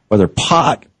whether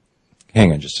pot,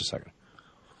 hang on just a second.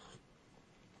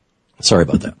 Sorry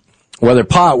about that. Whether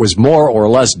pot was more or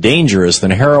less dangerous than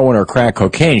heroin or crack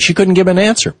cocaine, she couldn't give an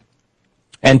answer.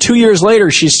 And 2 years later,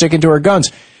 she's sticking to her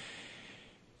guns.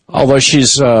 Although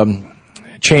she's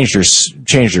changed her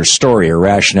story, her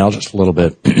rationale just a little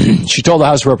bit. She told the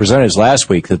House of Representatives last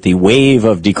week that the wave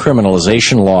of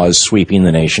decriminalization laws sweeping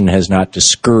the nation has not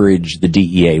discouraged the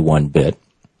DEA one bit.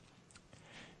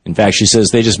 In fact, she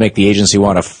says they just make the agency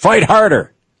want to fight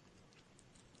harder.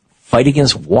 Fight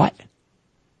against what?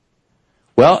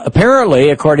 Well, apparently,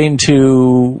 according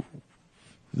to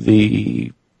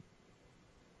the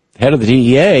head of the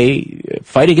DEA,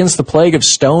 fight against the plague of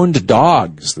stoned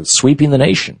dogs that's sweeping the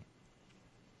nation.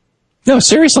 No,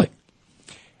 seriously.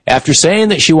 After saying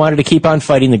that she wanted to keep on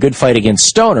fighting the good fight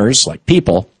against stoners, like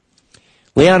people,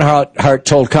 Leonhardt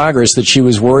told Congress that she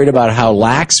was worried about how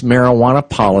lax marijuana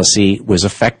policy was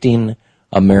affecting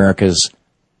America's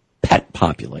pet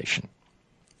population.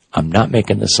 I'm not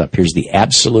making this up. Here's the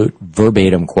absolute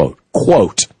verbatim quote.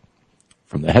 Quote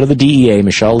from the head of the DEA,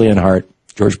 Michelle Leonhardt,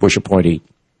 George Bush appointee.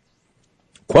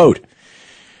 Quote,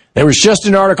 there was just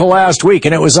an article last week,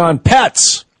 and it was on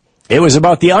pets. It was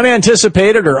about the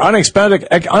unanticipated or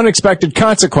unexpected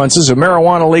consequences of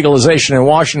marijuana legalization in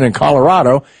Washington and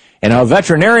Colorado, and how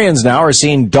veterinarians now are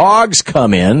seeing dogs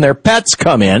come in, their pets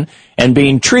come in, and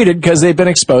being treated because they've been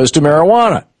exposed to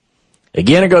marijuana.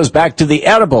 Again, it goes back to the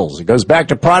edibles. It goes back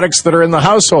to products that are in the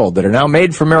household that are now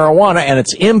made from marijuana, and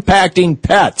it's impacting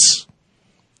pets.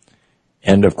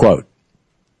 End of quote.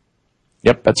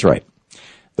 Yep, that's right.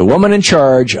 The woman in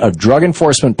charge of drug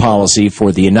enforcement policy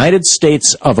for the United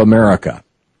States of America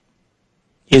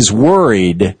is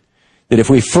worried that if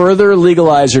we further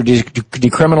legalize or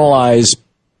decriminalize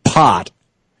pot,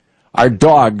 our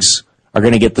dogs are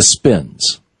going to get the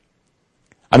spins.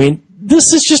 I mean,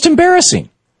 this is just embarrassing.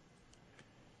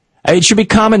 It should be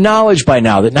common knowledge by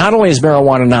now that not only is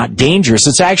marijuana not dangerous,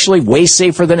 it's actually way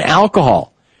safer than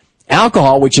alcohol.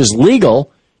 Alcohol, which is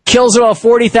legal, kills about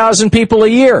 40,000 people a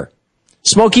year.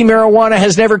 Smoking marijuana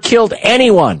has never killed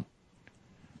anyone.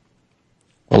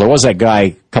 Well, there was that guy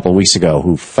a couple of weeks ago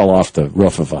who fell off the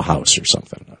roof of a house or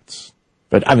something.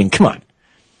 But, I mean, come on.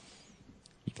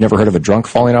 You've never heard of a drunk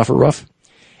falling off a roof?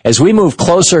 As we move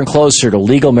closer and closer to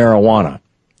legal marijuana,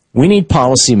 we need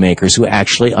policymakers who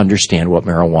actually understand what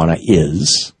marijuana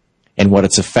is and what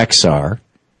its effects are.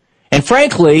 And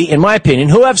frankly, in my opinion,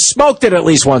 who have smoked it at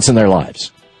least once in their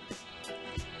lives.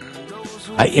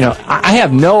 I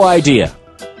have no idea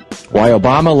why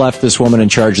Obama left this woman in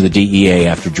charge of the DEA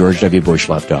after George W. Bush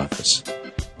left office.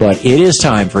 But it is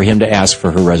time for him to ask for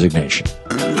her resignation.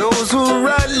 Those who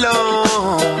write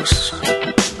laws,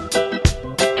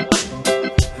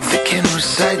 they can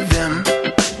recite them.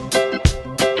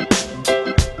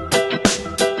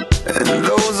 And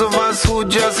those of us who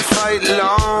just fight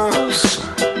laws,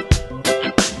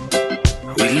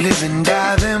 we live and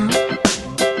die them.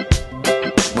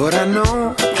 But I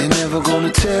know they're never gonna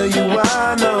tell you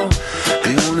why, no.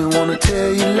 They only wanna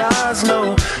tell you lies,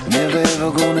 no. Never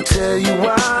ever gonna tell you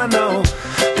why, no.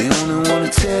 They only wanna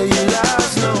tell you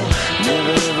lies, no.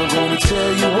 Never ever gonna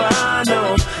tell you why,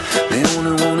 no. They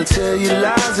only wanna tell you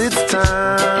lies. It's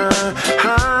time.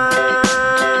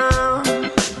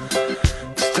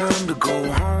 It's time to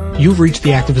go home. You've reached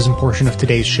the activism portion of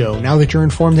today's show. Now that you're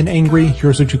informed and angry,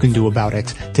 here's what you can do about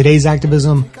it. Today's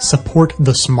activism: support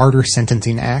the Smarter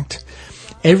Sentencing Act.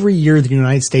 Every year, the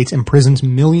United States imprisons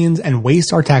millions and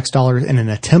wastes our tax dollars in an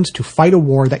attempt to fight a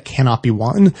war that cannot be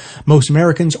won. Most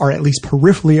Americans are at least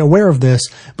peripherally aware of this,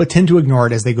 but tend to ignore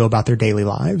it as they go about their daily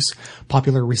lives.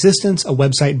 Popular Resistance, a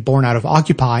website born out of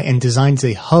Occupy and designed as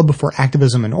a hub for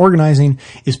activism and organizing,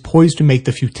 is poised to make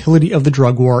the futility of the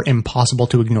drug war impossible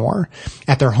to ignore.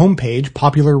 At their homepage,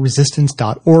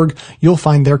 popularresistance.org, you'll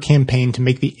find their campaign to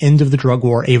make the end of the drug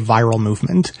war a viral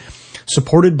movement.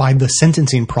 Supported by the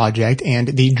Sentencing Project and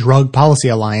the Drug Policy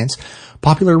Alliance,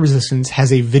 Popular Resistance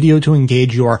has a video to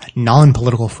engage your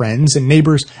non-political friends and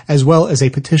neighbors, as well as a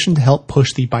petition to help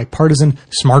push the bipartisan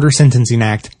Smarter Sentencing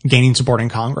Act, gaining support in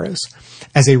Congress.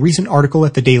 As a recent article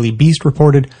at the Daily Beast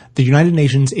reported, the United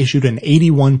Nations issued an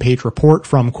 81-page report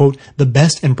from, quote, the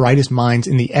best and brightest minds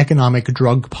in the economic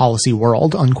drug policy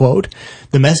world, unquote.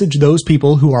 The message those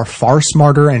people who are far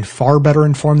smarter and far better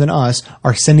informed than us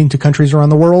are sending to countries around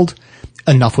the world: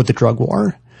 enough with the drug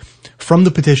war. From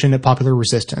the petition at Popular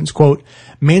Resistance, quote,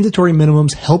 mandatory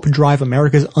minimums help drive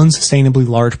America's unsustainably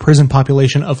large prison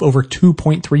population of over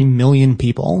 2.3 million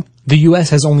people. The U.S.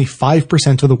 has only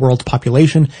 5% of the world's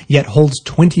population, yet holds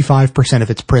 25% of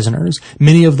its prisoners,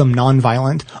 many of them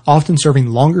nonviolent, often serving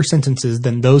longer sentences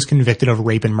than those convicted of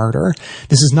rape and murder.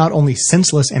 This is not only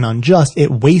senseless and unjust, it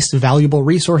wastes valuable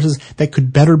resources that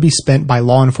could better be spent by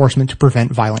law enforcement to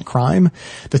prevent violent crime.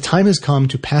 The time has come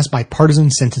to pass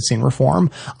bipartisan sentencing reform.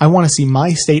 I want to see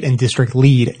my state and district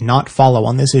lead, not follow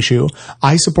on this issue.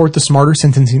 I support the Smarter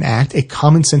Sentencing Act, a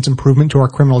common sense improvement to our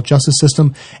criminal justice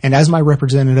system, and as my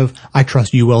representative, I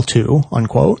trust you will too,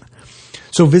 unquote.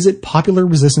 So visit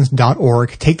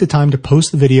popularresistance.org, take the time to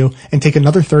post the video, and take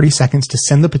another 30 seconds to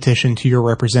send the petition to your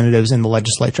representatives in the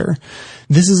legislature.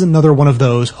 This is another one of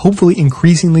those, hopefully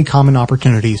increasingly common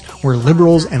opportunities where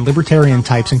liberals and libertarian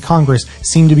types in Congress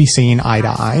seem to be seeing eye to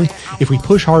eye. If we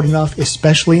push hard enough,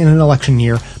 especially in an election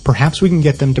year, perhaps we can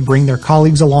get them to bring their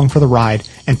colleagues along for the ride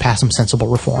and pass some sensible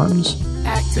reforms.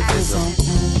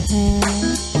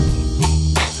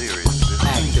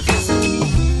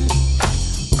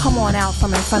 Come on out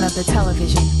from in front of the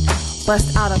television.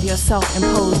 Bust out of your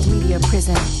self-imposed media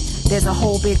prison. There's a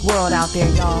whole big world out there,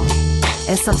 y'all.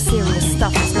 And some serious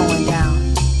stuff is going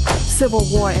down. Civil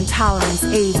war, intolerance,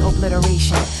 AIDS,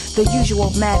 obliteration. The usual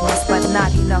madness, but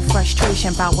not enough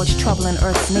frustration about what's troubling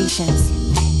Earth's nations.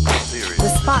 The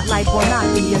spotlight will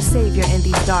not be your savior in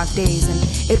these dark days, and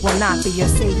it will not be your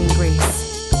saving grace.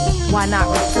 Why not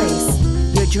replace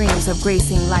your dreams of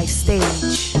gracing life's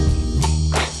stage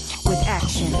with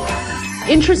action?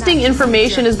 Interesting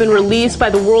information has been released by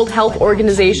the World Health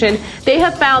Organization. They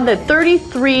have found that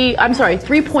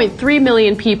 3.3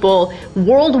 million people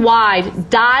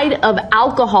worldwide died of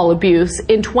alcohol abuse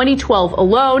in 2012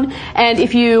 alone. And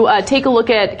if you take a look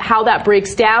at how that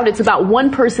breaks down, it's about one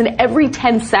person every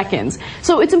 10 seconds.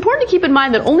 So it's important to keep in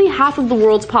mind that only half of the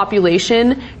world's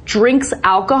population drinks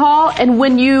alcohol. And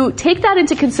when you take that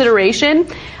into consideration,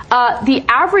 the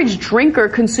average drinker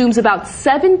consumes about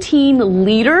 17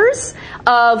 liters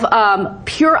of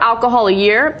pure alcohol a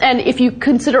year, and if you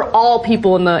consider all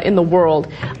people in the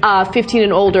world, 15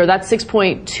 and older, that's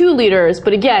 6.2 liters.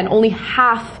 But again, only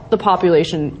half the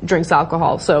population drinks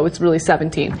alcohol, so it's really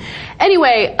 17.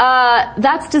 Anyway,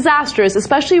 that's disastrous,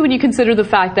 especially when you consider the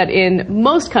fact that in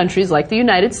most countries, like the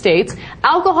United States,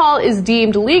 alcohol is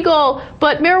deemed legal,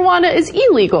 but marijuana is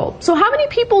illegal. So how many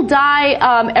people die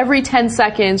every 10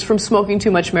 seconds from smoking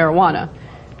too much marijuana?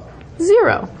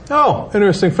 0. Oh,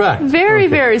 interesting fact. Very,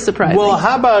 very surprising. Well,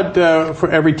 how about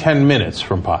for every 10 minutes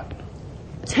from pot?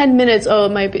 10 minutes,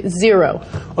 it might be 0.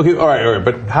 Okay, all right,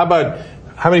 but how about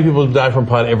how many people die from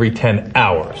pot every 10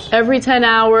 hours? Every 10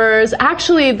 hours.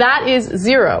 Actually, that is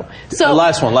 0. So the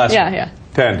last one. Yeah.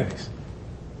 10 days.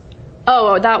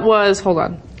 Oh, that was, hold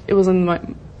on. It was in my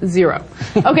 0.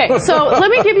 Okay, so let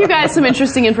me give you guys some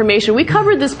interesting information. We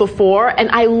covered this before,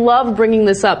 and I love bringing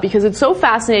this up because it's so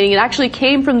fascinating. It actually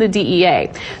came from the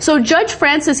DEA. So Judge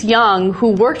Francis Young,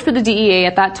 who worked for the DEA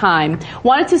at that time,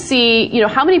 wanted to see,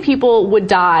 how many people would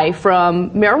die from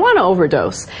marijuana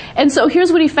overdose. And so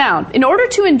here's what he found. In order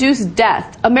to induce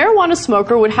death, a marijuana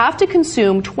smoker would have to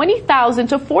consume 20,000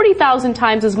 to 40,000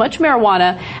 times as much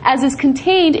marijuana as is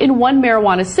contained in one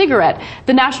marijuana cigarette.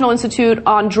 The National Institute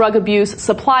on Drug Abuse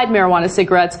supplied marijuana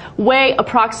cigarettes weigh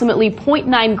approximately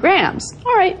 0.9 grams.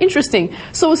 All right, interesting.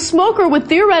 So a smoker would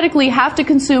theoretically have to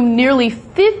consume nearly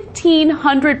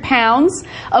 1,500 pounds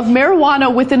of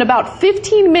marijuana within about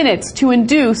 15 minutes to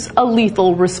induce a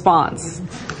lethal response.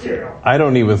 I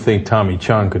don't even think Tommy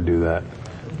Chong could do that.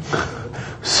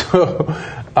 So,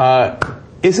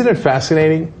 isn't it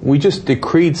fascinating? We just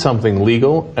decreed something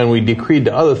legal, and we decreed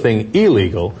the other thing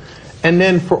illegal. And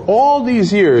then for all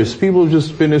these years, people have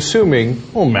just been assuming,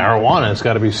 well, marijuana has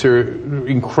got to be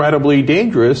incredibly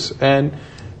dangerous, and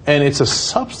it's a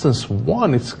substance.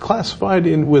 One, it's classified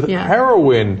with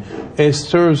heroin in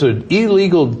terms of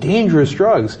illegal, dangerous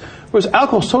drugs. Whereas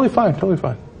alcohol's totally fine.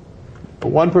 But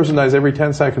one person dies every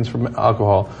 10 seconds from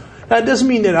alcohol. Now, it doesn't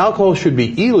mean that alcohol should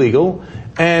be illegal,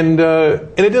 and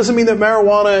it doesn't mean that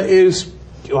marijuana is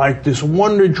like this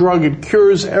wonder drug. It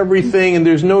cures everything, and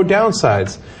there's no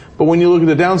downsides. But when you look at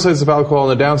the downsides of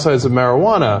alcohol and the downsides of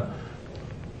marijuana,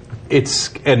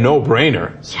 it's a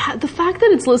no-brainer. Yeah, the fact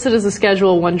that it's listed as a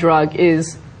Schedule I drug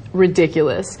is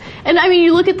ridiculous. And I mean,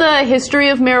 you look at the history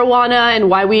of marijuana and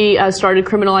why we started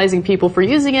criminalizing people for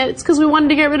using it. It's because we wanted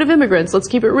to get rid of immigrants. Let's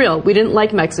keep it real. We didn't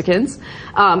like Mexicans.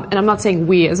 And I'm not saying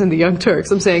we as in the Young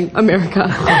Turks. I'm saying America.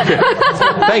 Okay.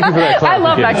 Thank you for that clarification. I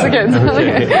love Mexicans.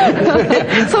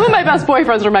 Okay. Some of my best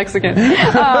boyfriends are Mexican.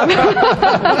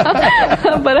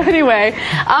 But anyway,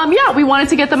 we wanted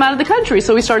to get them out of the country,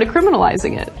 so we started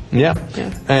criminalizing it. Yeah.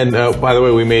 And by the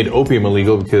way, we made opium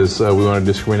illegal because we want to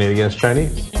discriminate against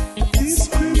Chinese.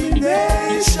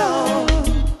 Discrimination,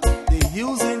 they're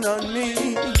using on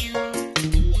me.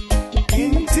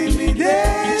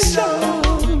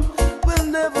 Intimidation will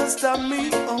never stop me,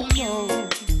 oh no.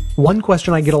 One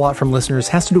question I get a lot from listeners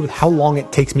has to do with how long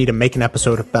it takes me to make an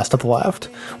episode of Best of the Left.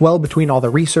 Well, between all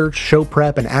the research, show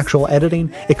prep, and actual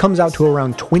editing, it comes out to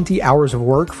around 20 hours of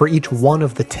work for each one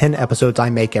of the 10 episodes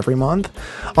I make every month.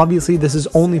 Obviously, this is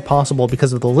only possible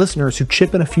because of the listeners who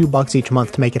chip in a few bucks each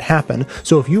month to make it happen,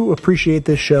 so if you appreciate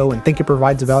this show and think it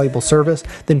provides a valuable service,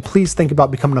 then please think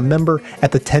about becoming a member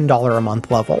at the $10 a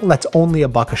month level. That's only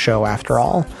 $1 a show after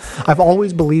all. I've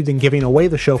always believed in giving away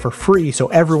the show for free so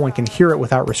everyone can hear it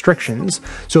without restrictions.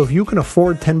 So if you can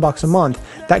afford $10 a month,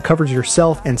 that covers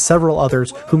yourself and several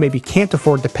others who maybe can't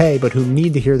afford to pay but who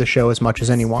need to hear the show as much as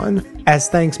anyone. As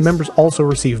thanks, members also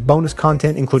receive bonus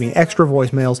content including extra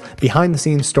voicemails, behind the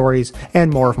scenes stories,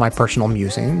 and more of my personal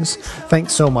musings.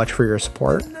 Thanks so much for your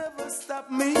support. Never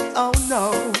stop me, oh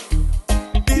no.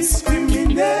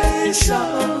 Discrimination,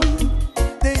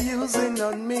 they're using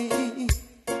on me.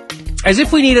 As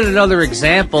if we needed another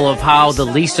example of how the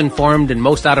least informed and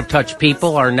most out-of-touch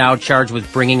people are now charged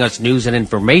with bringing us news and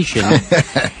information,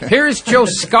 here is Joe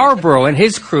Scarborough and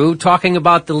his crew talking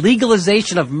about the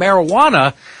legalization of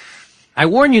marijuana. I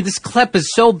warn you, this clip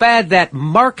is so bad that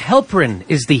Mark Halperin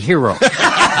is the hero.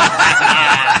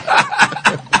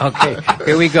 Okay,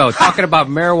 here we go. Talking about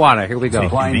marijuana. Here we go.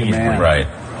 Right.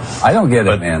 I don't get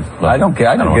it, man. I don't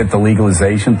get the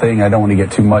legalization thing. I don't want to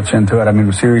get too much into it. I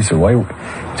mean, seriously, it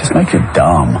just makes you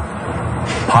dumb.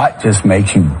 Pot just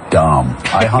makes you dumb.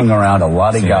 I hung around a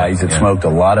lot of guys that smoked a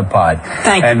lot of pot.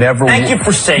 Thank you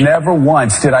for saying. Never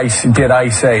once did I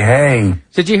say, hey.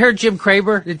 Did you hear Jim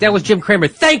Cramer? That was Jim Cramer.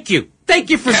 Thank you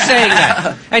for saying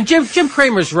that. And Jim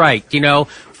Cramer's right. You know,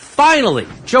 finally,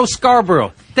 Joe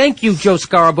Scarborough. Thank you, Joe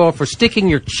Scarborough, for sticking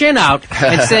your chin out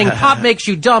and saying pot makes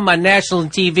you dumb on national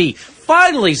TV.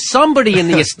 Finally, somebody in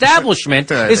the establishment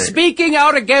is speaking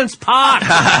out against pot.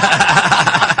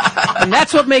 And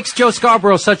that's what makes Joe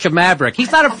Scarborough such a maverick.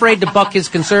 He's not afraid to buck his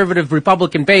conservative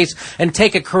Republican base and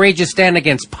take a courageous stand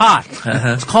against pot.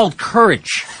 It's called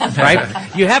courage,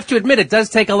 right? You have to admit it does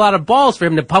take a lot of balls for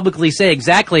him to publicly say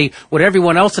exactly what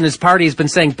everyone else in his party has been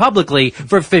saying publicly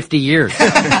for 50 years.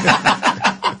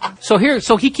 So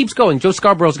he keeps going. Joe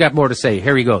Scarborough's got more to say.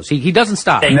 Here he goes. He doesn't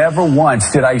stop. Never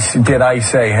once did I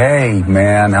say, hey,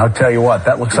 man, I'll tell you what,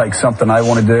 that looks like something I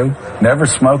want to do. Never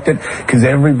smoked it, because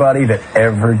everybody that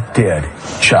ever did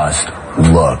just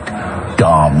looked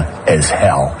dumb as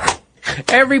hell.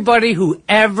 Everybody who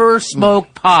ever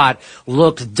smoked pot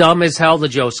looked dumb as hell to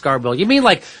Joe Scarborough. You mean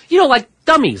like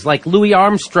dummies, like Louis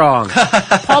Armstrong,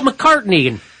 Paul McCartney,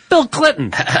 and Bill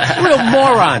Clinton. Real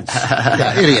morons.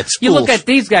 Yeah, idiots. You look at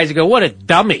these guys and go, what a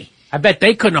dummy. I bet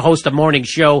they couldn't host a morning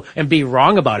show and be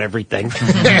wrong about everything.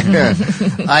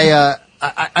 I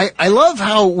love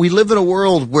how we live in a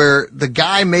world where the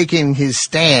guy making his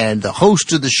stand, the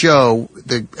host of the show,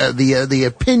 the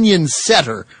opinion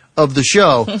setter of the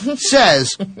show,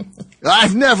 says,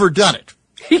 I've never done it.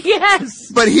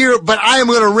 Yes. But I am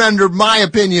going to render my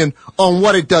opinion on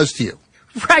what it does to you.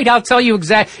 Right, I'll tell you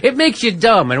exactly. It makes you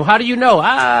dumb. And how do you know?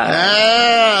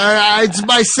 It's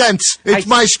my sense. It's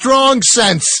my strong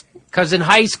sense. Because in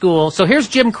high school, so here's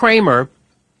Jim Cramer,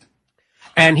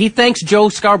 and he thanks Joe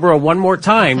Scarborough one more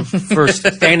time for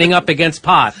standing up against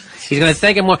pot. He's going to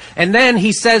thank him more. And then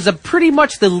he says pretty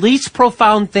much the least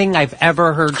profound thing I've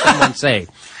ever heard someone say.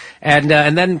 And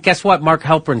then guess what? Mark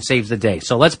Halperin saves the day.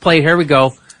 So let's play. Here we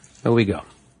go.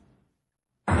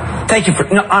 Thank you for,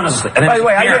 no, honestly. And by the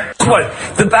way,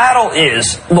 the battle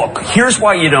is, look, here's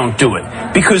why you don't do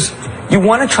it. Because you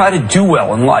want to try to do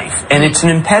well in life, and it's an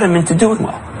impediment to doing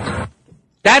well.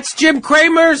 That's Jim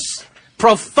Cramer's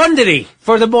profundity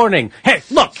for the morning. Hey,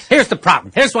 look, here's the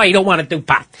problem. Here's why you don't want to do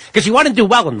pot. Because you want to do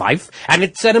well in life, and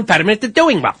it's an impediment to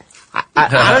doing well.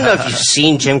 I don't know if you've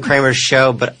seen Jim Cramer's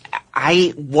show, but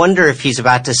I wonder if he's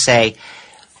about to say,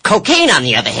 cocaine, on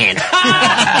the other hand.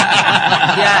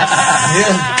 Yes.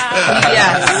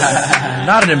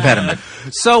 Not an impediment.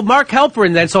 So Mark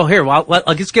Halperin then, so here,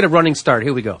 I'll just get a running start.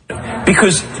 Here we go.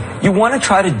 Because you want to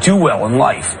try to do well in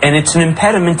life, and it's an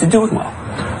impediment to doing well.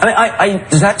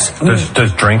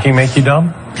 Does drinking make you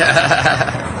dumb?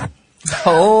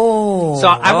 So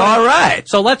all right.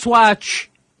 So let's watch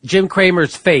Jim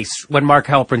Cramer's face when Mark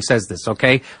Halperin says this,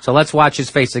 okay? So let's watch his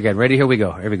face again. Ready? Here we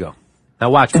go. Here we go. Now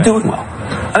watch. Doing well.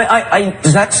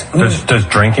 Does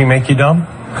drinking make you dumb?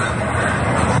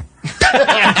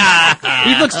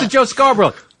 He looks to Joe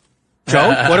Scarborough. Joe,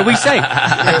 what do we say?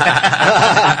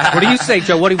 What do you say,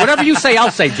 Joe? Whatever you say,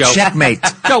 I'll say, Joe. Checkmate.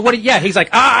 Joe, he's like,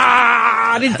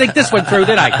 I didn't think this went through,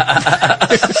 did I?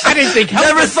 I didn't think.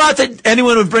 Never thought that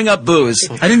anyone would bring up booze.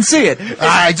 I didn't see it.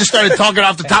 I just started talking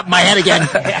off the top of my head again.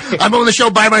 I'm on the show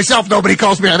by myself. Nobody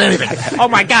calls me on anything. Oh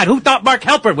my God, who thought Mark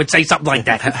Halperin would say something like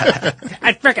that?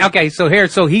 Okay, so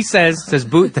he says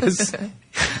booze.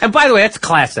 And by the way, that's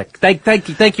classic.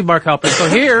 Thank you, Mark Halperin. So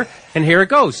here it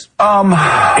goes. In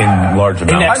large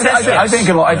amounts. I think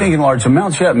in large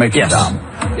amounts, yeah, it makes you dumb.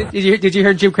 Did you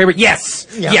hear Jim Cramer? Yes,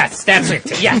 that's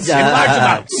it. Yes, in large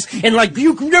amounts. And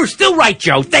you're still right,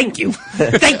 Joe. Thank you,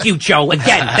 Joe.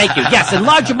 Again, thank you. Yes, in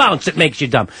large amounts, it makes you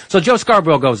dumb. So Joe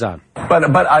Scarborough goes on.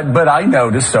 But I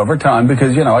noticed over time,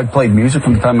 because I played music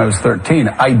from the time I was 13.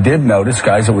 I did notice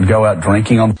guys that would go out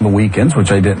drinking on the weekends,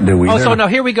 which I didn't do either. Oh, so now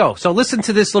here we go. So listen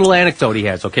to this little anecdote he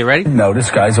has. Okay, ready? Notice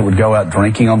guys that would go out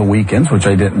drinking on the weekends, which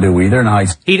I didn't do either in high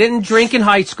school. He didn't drink in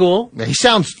high school. He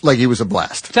sounds like he was a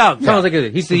blast. Sounds like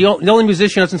he's the only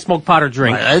musician who doesn't smoke pot or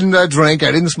drink. I didn't drink.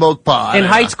 I didn't smoke pot. In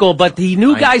high school, but he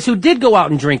knew guys who did go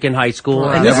out and drink in high school.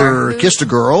 I never kissed a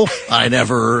girl. I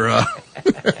never...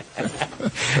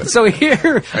 So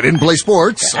here... I didn't play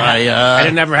sports. I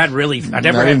never had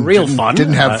real fun.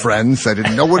 Didn't have friends.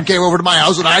 No one came over to my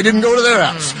house, and I didn't go to their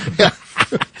house.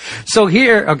 So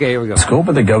here we go. School,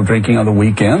 but they go drinking on the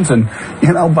weekends, and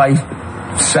by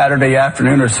Saturday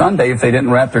afternoon or Sunday, if they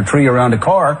didn't wrap their tree around a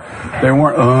car, they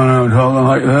weren't talking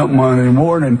like that Monday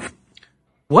morning.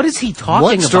 What is he talking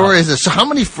about? What story is this? So how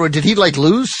many, did he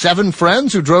lose 7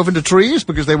 friends who drove into trees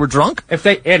because they were drunk? If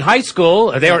in high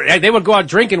school, they would go out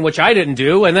drinking, which I didn't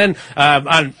do, and then,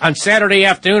 on Saturday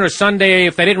afternoon or Sunday,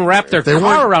 if they didn't wrap their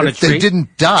car around a tree. If they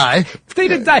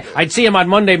didn't die. I'd see him on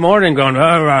Monday morning going,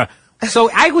 So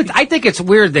I think it's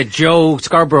weird that Joe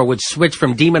Scarborough would switch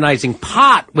from demonizing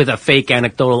pot with a fake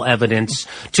anecdotal evidence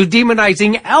to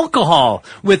demonizing alcohol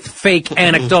with fake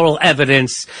anecdotal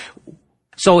evidence.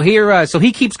 So here, so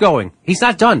he keeps going. He's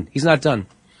not done.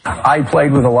 I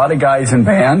played with a lot of guys in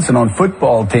bands and on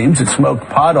football teams that smoked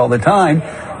pot all the time,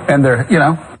 and they're,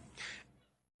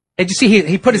 And you see,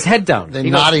 he put his head down. They're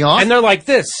nodding off? And they're like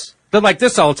this. They're like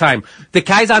this all the time. The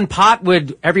guys on pot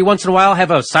would, every once in a while, have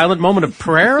a silent moment of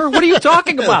prayer? What are you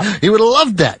talking about? He would have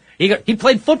loved that. He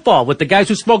played football with the guys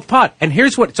who smoked pot. And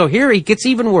so here he gets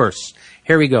even worse.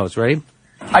 Here he goes, ready?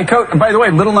 By the way,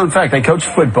 little known fact, I coached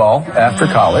football after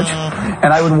college,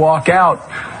 and I would walk out,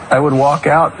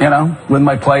 with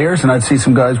my players, and I'd see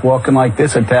some guys walking like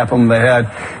this. I'd tap them on the head,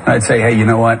 and I'd say, hey, you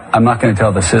know what? I'm not going to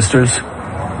tell the sisters,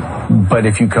 but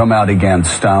if you come out again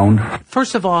stoned.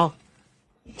 First of all,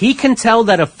 he can tell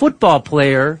that a football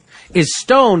player is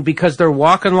stoned because they're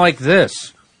walking like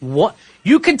this. What?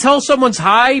 You can tell someone's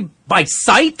high by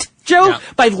sight, Joe? Yeah.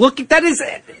 By looking, that is...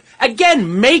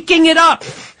 Again, making it up.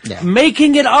 Yeah.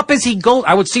 Making it up as he goes.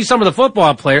 I would see some of the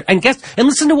football players and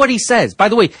listen to what he says. By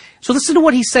the way, so listen to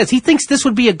what he says. He thinks this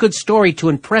would be a good story to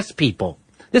impress people.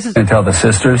 This is... And tell the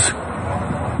sisters,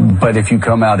 but if you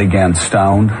come out again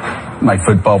stoned, my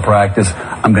football practice,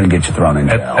 I'm going to get you thrown in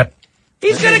jail.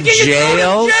 He's going to get you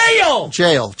thrown in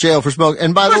jail. Jail for smoking.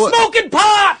 And by the way, smoking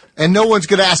pot. And no one's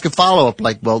going to ask a follow-up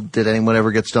like, well, did anyone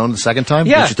ever get stoned the second time?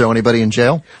 Yeah. Did you throw anybody in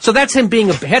jail? So that's him being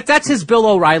that's his Bill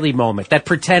O'Reilly moment. That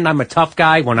pretend I'm a tough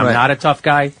guy when I'm not a tough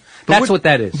guy. That's what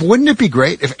that is. Wouldn't it be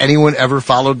great if anyone ever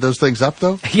followed those things up,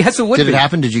 though? Yes, it would. Did it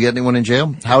happen? Did you get anyone in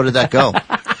jail? How did that go?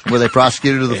 Were they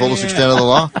prosecuted to the fullest extent of the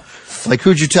law? if? Like,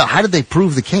 who'd you tell? How did they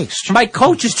prove the case? My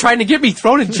coach is trying to get me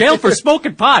thrown in jail for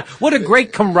smoking pot. What a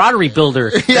great camaraderie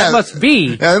builder that must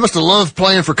be. Yeah, they must have loved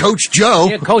playing for Coach Joe.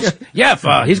 Yeah, Coach.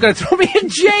 Yeah, he's going to throw me in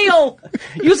jail.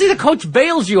 Usually the coach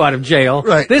bails you out of jail.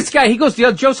 Right. This guy, he goes,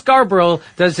 Joe Scarborough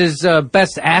does his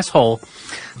best asshole.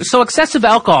 So excessive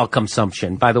alcohol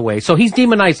consumption, by the way. So he's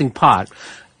demonizing pot.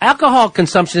 Alcohol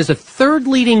consumption is the third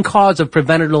leading cause of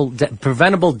preventable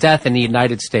death in the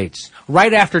United States,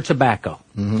 right after tobacco.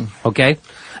 Mm-hmm. Okay?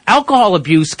 Alcohol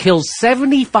abuse kills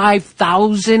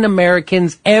 75,000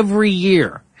 Americans every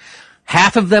year.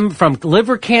 Half of them from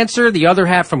liver cancer, the other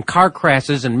half from car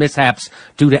crashes and mishaps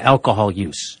due to alcohol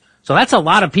use. So that's a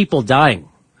lot of people dying.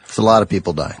 It's a lot of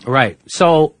people dying. Right.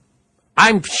 So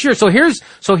I'm sure. So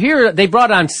here they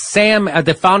brought on Sam,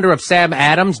 the founder of Sam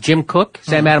Adams, Jim Cook,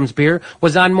 Sam Adams Beer,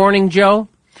 was on Morning Joe.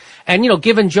 And,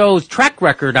 given Joe's track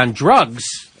record on drugs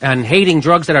and hating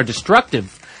drugs that are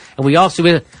destructive,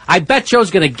 and I bet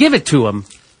Joe's going to give it to him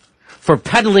for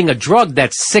peddling a drug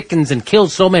that sickens and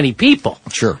kills so many people.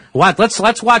 Sure. Let's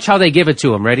watch how they give it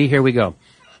to him. Ready? Here we go.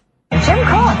 Jim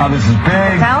Cook, this is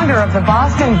big. founder of the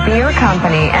Boston Beer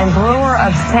Company and brewer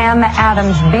of Sam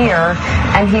Adams Beer,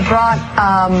 and he brought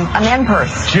a man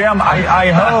purse. Jim,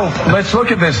 I hope, let's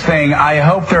look at this thing. I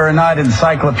hope there are not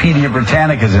Encyclopedia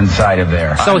Britannicas inside of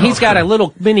there. So he's got a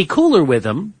little mini cooler with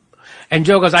him, and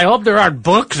Joe goes, I hope there aren't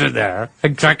books in there.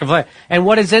 And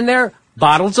what is in there?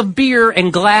 Bottles of beer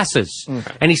and glasses.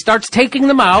 And he starts taking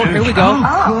them out. Here we go.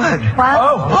 Oh, good. Wow.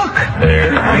 Oh, look.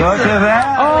 There. Look at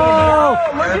that. Oh,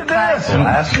 look at this.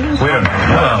 Glass?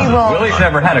 Willie's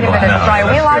never had a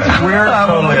glass. We're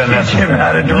totally unnecessary.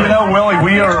 Willie,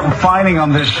 we are finding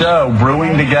on this show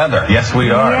brewing together. Yes, we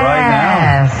are. Right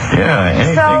now. Yeah,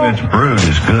 anything that's brewed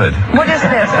is good. What is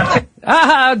this?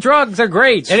 Drugs are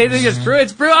great. Anything is brewed,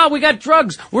 it's brewed. Oh, we got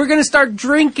drugs. We're going to start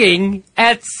drinking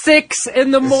at 6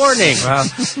 in the morning.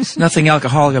 Nothing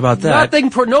alcoholic about that.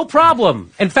 No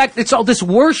problem. In fact, it's all this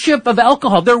worship of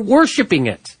alcohol. They're worshiping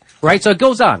it. Right? So it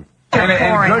goes on. And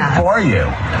good for you.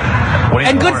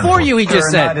 And good for you, he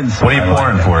just said. What are you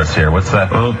pouring for us here? What's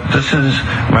that? Well, this is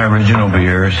my original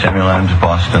beer, Samuel Adams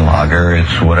Boston Lager.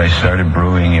 It's what I started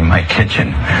brewing in my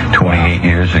kitchen 28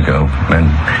 years ago.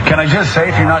 And can I just say,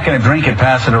 if you're not going to drink it,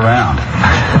 pass it around.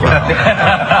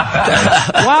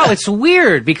 Wow, it's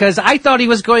weird, because I thought he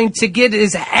was going to get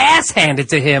his ass handed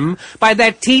to him by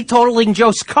that teetotaling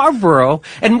Joe Scarborough.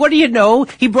 And what do you know?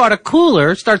 He brought a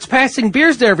cooler, starts passing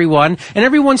beers to everyone, and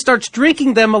everyone starts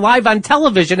drinking them live on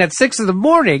television at 6 in the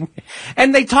morning.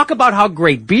 And they talk about how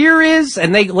great beer is,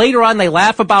 and later on they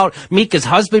laugh about Mika's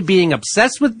husband being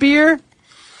obsessed with beer.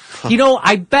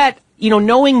 I bet,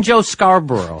 knowing Joe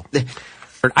Scarborough,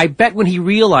 I bet when he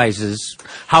realizes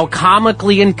how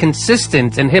comically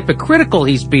inconsistent and hypocritical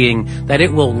he's being, that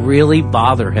it will really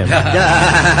bother him.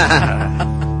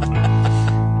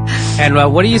 And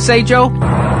what do you say, Joe?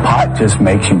 Pot just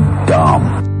makes you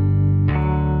dumb.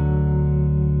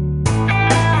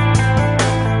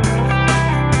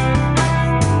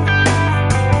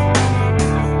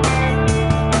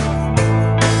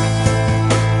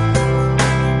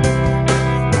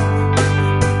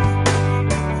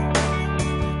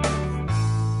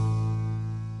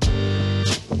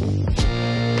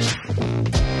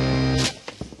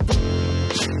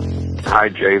 Hi,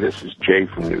 Jay. This is Jay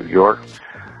from New York.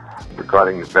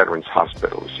 Regarding the veterans'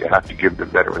 hospitals, you have to give the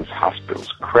veterans'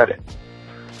 hospitals credit.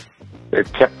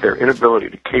 They've kept their inability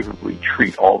to capably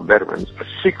treat all veterans a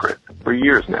secret for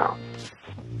years now.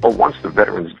 But once the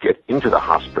veterans get into the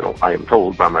hospital, I am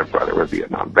told by my brother, a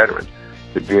Vietnam veteran,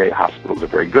 the VA hospitals are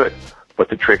very good, but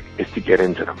the trick is to get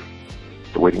into them.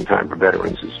 The waiting time for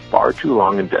veterans is far too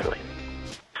long and deadly.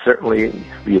 Certainly,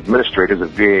 the administrators of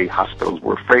VA hospitals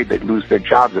were afraid they'd lose their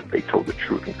jobs if they told the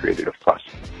truth and created a fuss.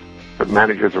 But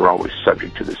managers are always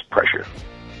subject to this pressure.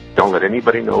 Don't let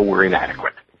anybody know we're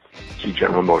inadequate. See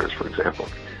General Motors, for example.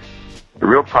 The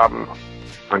real problem,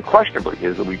 unquestionably,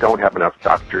 is that we don't have enough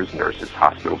doctors, nurses,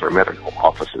 hospitals, or medical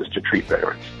offices to treat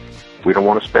veterans. We don't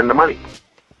want to spend the money.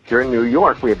 Here in New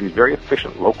York, we have these very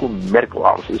efficient local medical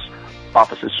offices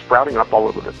sprouting up all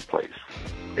over the place.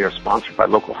 They are sponsored by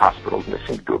local hospitals, and they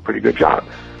seem to do a pretty good job.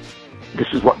 This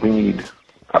is what we need,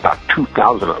 about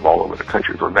 2,000 of all over the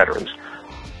country for veterans.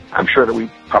 I'm sure that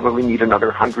we probably need another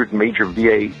 100 major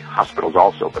VA hospitals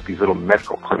also, but these little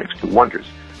medical clinics do wonders.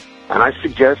 And I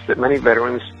suggest that many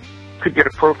veterans could get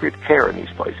appropriate care in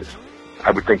these places.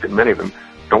 I would think that many of them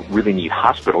don't really need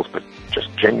hospitals, but just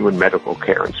genuine medical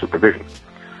care and supervision.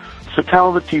 So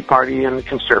tell the Tea Party and the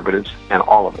conservatives and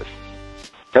all of us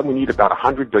that we need about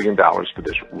 $100 billion for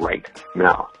this right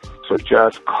now. So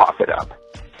just cough it up.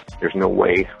 There's no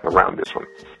way around this one.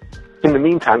 In the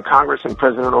meantime, Congress and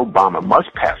President Obama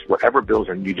must pass whatever bills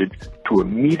are needed to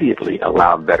immediately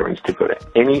allow veterans to go to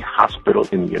any hospital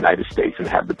in the United States and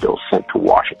have the bills sent to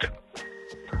Washington.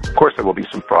 Of course, there will be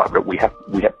some fraud, but we have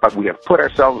put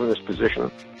ourselves in this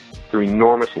position through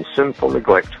enormous and sinful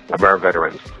neglect of our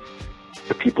veterans,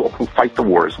 the people who fight the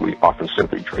wars we often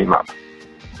simply dream up.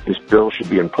 This bill should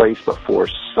be in place before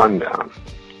sundown.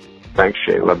 Thanks,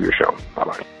 Shay. Love your show.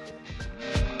 Bye-bye.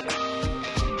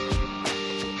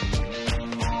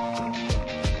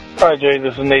 Hi, Jay.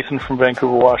 This is Nathan from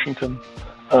Vancouver, Washington,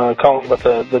 calling about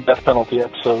the death penalty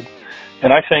episode.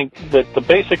 And I think that the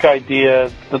basic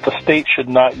idea that the state should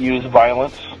not use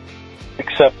violence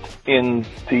except in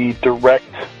the direct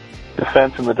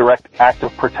defense and the direct act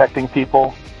of protecting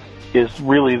people is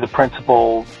really the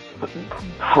principle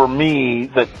for me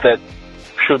that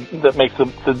makes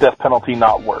the death penalty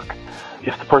not work.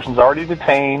 If the person's already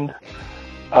detained,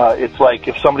 it's like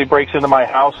if somebody breaks into my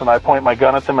house and I point my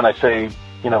gun at them and I say,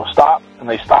 stop, and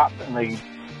they stop and they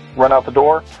run out the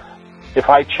door. If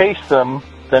I chase them,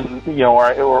 then,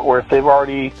 or if they're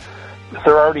already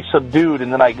subdued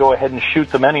and then I go ahead and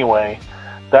shoot them anyway,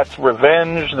 that's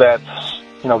revenge,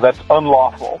 that's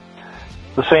unlawful.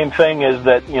 The same thing is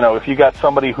that, if you got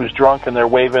somebody who's drunk and they're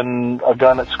waving a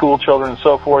gun at school children and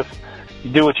so forth, you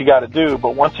do what you got to do.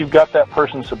 But once you've got that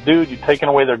person subdued, you've taken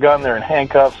away their gun, they're in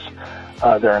handcuffs,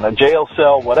 they're in a jail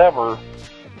cell, whatever,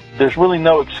 there's really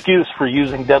no excuse for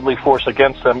using deadly force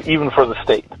against them, even for the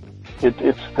state.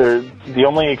 The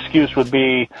only excuse would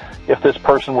be if this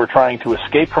person were trying to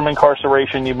escape from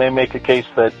incarceration. You may make a case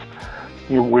that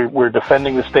we're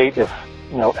defending the state if,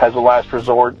 as a last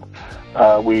resort,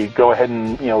 we go ahead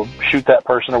and, shoot that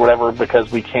person or whatever because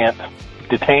we can't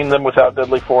detain them without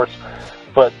deadly force.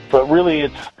 But really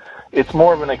it's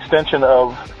more of an extension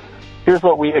of here's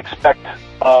what we expect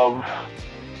of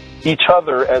each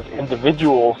other as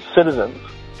individual citizens.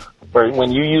 Where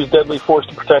when you use deadly force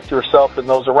to protect yourself and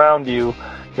those around you,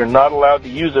 you're not allowed to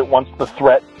use it once the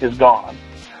threat is gone.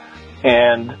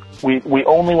 And we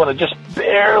only want to just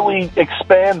barely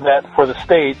expand that for the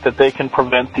state that they can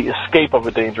prevent the escape of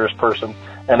a dangerous person.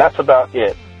 And that's about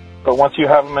it. But once you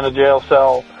have them in a jail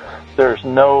cell, there's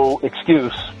no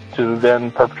excuse to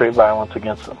then perpetrate violence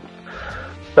against them.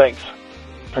 Thanks.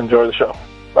 Enjoy the show.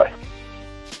 Bye.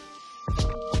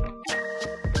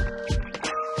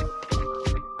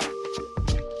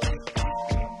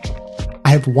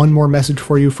 I have one more message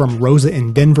for you from Rosa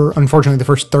in Denver. Unfortunately, the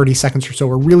first 30 seconds or so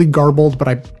were really garbled, but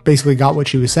I basically got what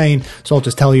she was saying. So I'll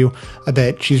just tell you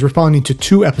that she's responding to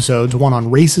 2 episodes, one on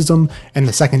racism and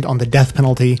the second on the death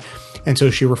penalty. And so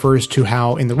she refers to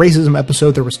how in the racism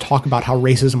episode, there was talk about how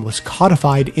racism was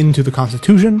codified into the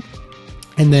Constitution.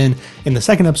 And then in the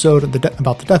second episode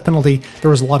about the death penalty,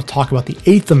 there was a lot of talk about the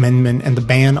 8th Amendment and the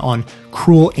ban on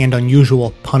cruel and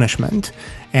unusual punishment.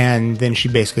 And then she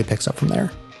basically picks up from there.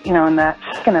 In that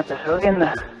second episode,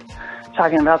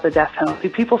 talking about the death penalty,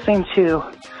 people seem to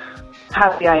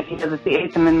have the idea that the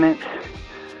 8th Amendment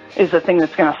is the thing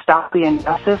that's going to stop the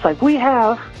injustice. Like, we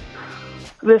have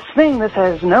this thing that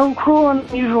says no cruel and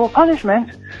unusual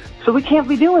punishment, so we can't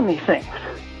be doing these things.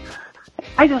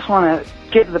 I just want to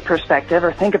give the perspective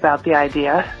or think about the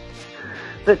idea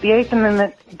that the 8th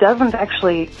Amendment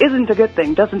isn't a good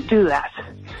thing, doesn't do that.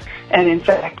 And in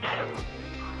fact,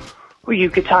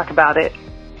 you could talk about it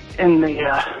in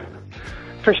the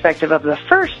perspective of the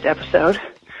first episode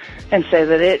and say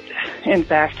that it, in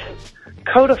fact,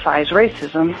 codifies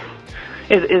racism,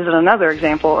 is another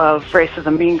example of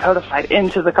racism being codified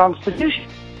into the Constitution.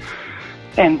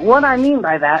 And what I mean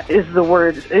by that is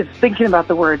thinking about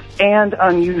the words "and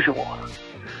unusual."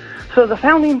 So the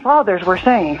Founding Fathers were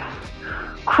saying,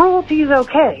 cruelty is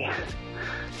okay,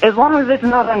 as long as it's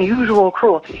not unusual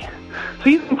cruelty. So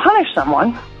you can punish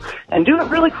someone and do it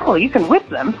really cruelly. You can whip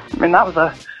them. I mean, that was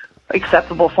a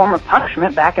acceptable form of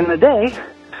punishment back in the day,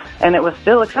 and it was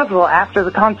still acceptable after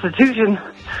the Constitution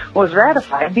was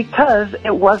ratified because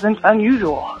it wasn't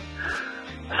unusual.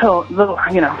 So,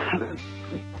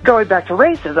 going back to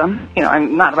racism,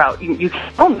 I'm not about you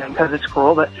can't own them because it's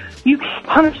cruel, but you can't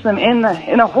punish them in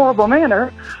a horrible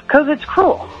manner because it's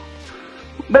cruel.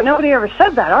 But nobody ever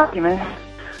said that argument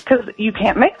because you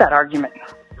can't make that argument.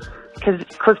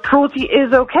 Because cruelty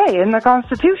is okay in the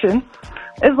Constitution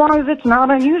as long as it's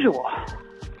not unusual.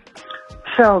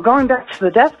 So going back to the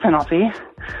death penalty,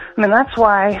 that's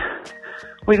why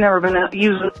we've never been able to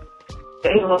use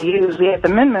the 8th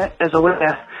Amendment as a way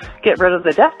to get rid of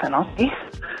the death penalty,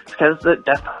 because the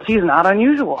death penalty is not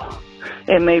unusual.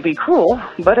 It may be cruel,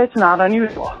 but it's not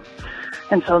unusual.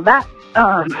 And so that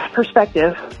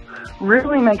perspective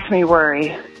really makes me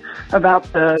worry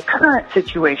about the current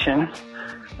situation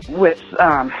with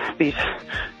these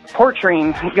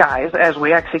torturing guys as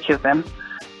we execute them,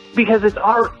 because it's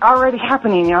already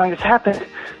happening. You know, it's happened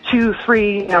 2,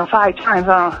 3, 5 times.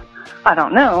 I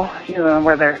don't know,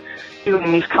 where they're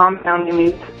doing these compounding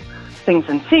these things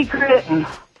in secret, and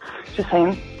just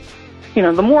saying,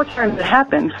 the more times it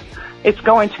happens, it's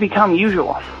going to become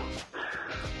usual.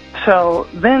 So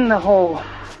then the whole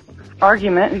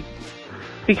argument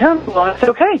becomes, well, it's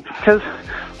okay, because,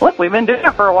 look, we've been doing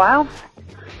it for a while.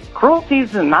 Cruelty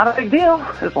is not a big deal,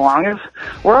 as long as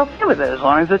we're okay with it, as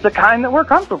long as it's a kind that we're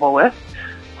comfortable with.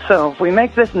 So if we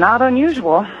make this not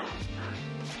unusual,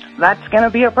 that's going to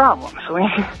be a problem. So we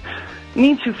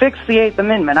need to fix the 8th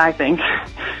Amendment, I think.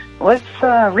 Let's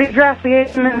redraft the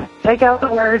 8th Amendment, take out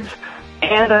the words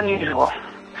 "and unusual,"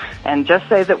 and just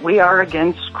say that we are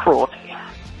against cruelty.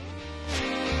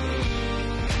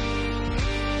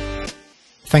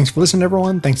 Thanks for listening,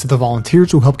 everyone. Thanks to the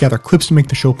volunteers who helped gather clips to make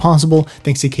the show possible.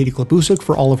 Thanks to Katie Klabusik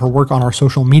for all of her work on our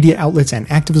social media outlets and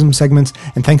activism segments.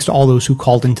 And thanks to all those who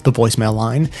called into the voicemail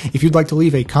line. If you'd like to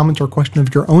leave a comment or question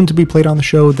of your own to be played on the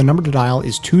show, the number to dial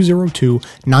is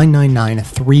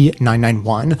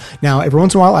 202-999-3991. Now, every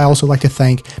once in a while, I also like to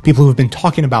thank people who have been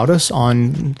talking about us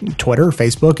on Twitter,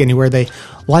 Facebook, anywhere they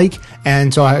like.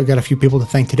 And so I've got a few people to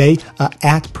thank today.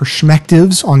 At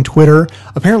Perschmectives on Twitter.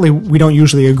 Apparently, we don't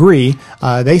usually agree.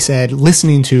 They said,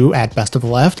 listening to at Best of the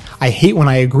Left, I hate when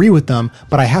I agree with them,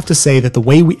 but I have to say that the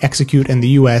way we execute in the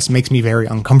U.S. makes me very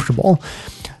uncomfortable.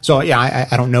 So, yeah,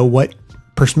 I don't know what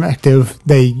perspective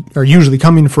they are usually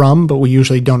coming from, but we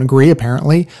usually don't agree,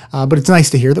 apparently. But it's nice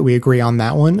to hear that we agree on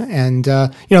that one. And,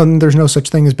 there's no such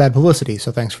thing as bad publicity.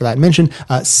 So thanks for that mention.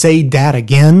 Say dat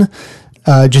again.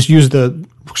 Just use the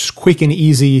quick and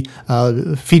easy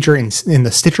feature in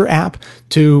the Stitcher app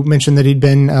to mention that he'd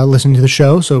been listening to the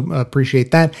show, so appreciate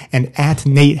that. And at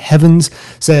Nate Heavens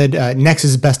said, next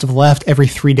is Best of Left. Every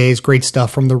 3 days, great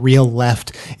stuff from the real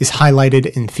left is highlighted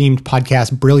in themed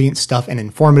podcasts. Brilliant stuff and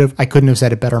informative. I couldn't have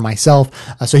said it better myself.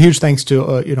 So huge thanks to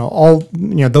all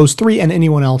those three and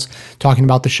anyone else talking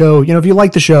about the show. If you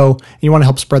like the show and you want to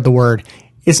help spread the word,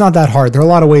 it's not that hard. There are a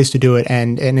lot of ways to do it,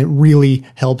 and it really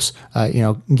helps,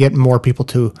 get more people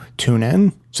to tune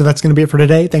in. So that's going to be it for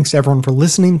today. Thanks to everyone for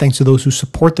listening. Thanks to those who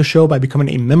support the show by becoming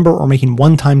a member or making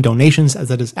one-time donations, as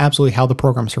that is absolutely how the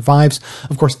program survives.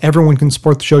 Of course, everyone can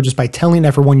support the show just by telling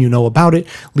everyone you know about it,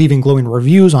 leaving glowing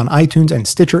reviews on iTunes and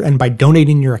Stitcher, and by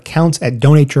donating your accounts at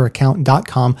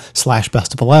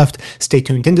donateyouraccount.com/bestoftheleft. Stay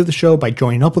tuned into the show by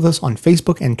joining up with us on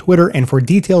Facebook and Twitter, and for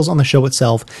details on the show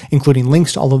itself, including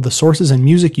links to all of the sources and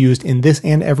music used in this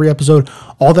and every episode,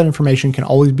 all that information can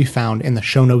always be found in the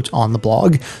show notes on the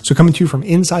blog. So coming to you from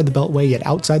inside the Beltway, yet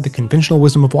outside the conventional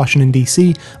wisdom of Washington,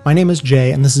 D.C., my name is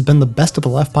Jay, and this has been the Best of the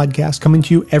Left podcast, coming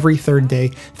to you every third day,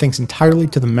 thanks entirely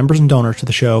to the members and donors to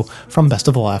the show from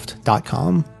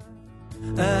bestoftheleft.com.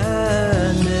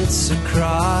 And it's a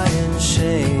crying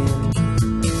shame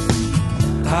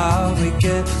how we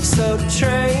get so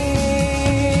trained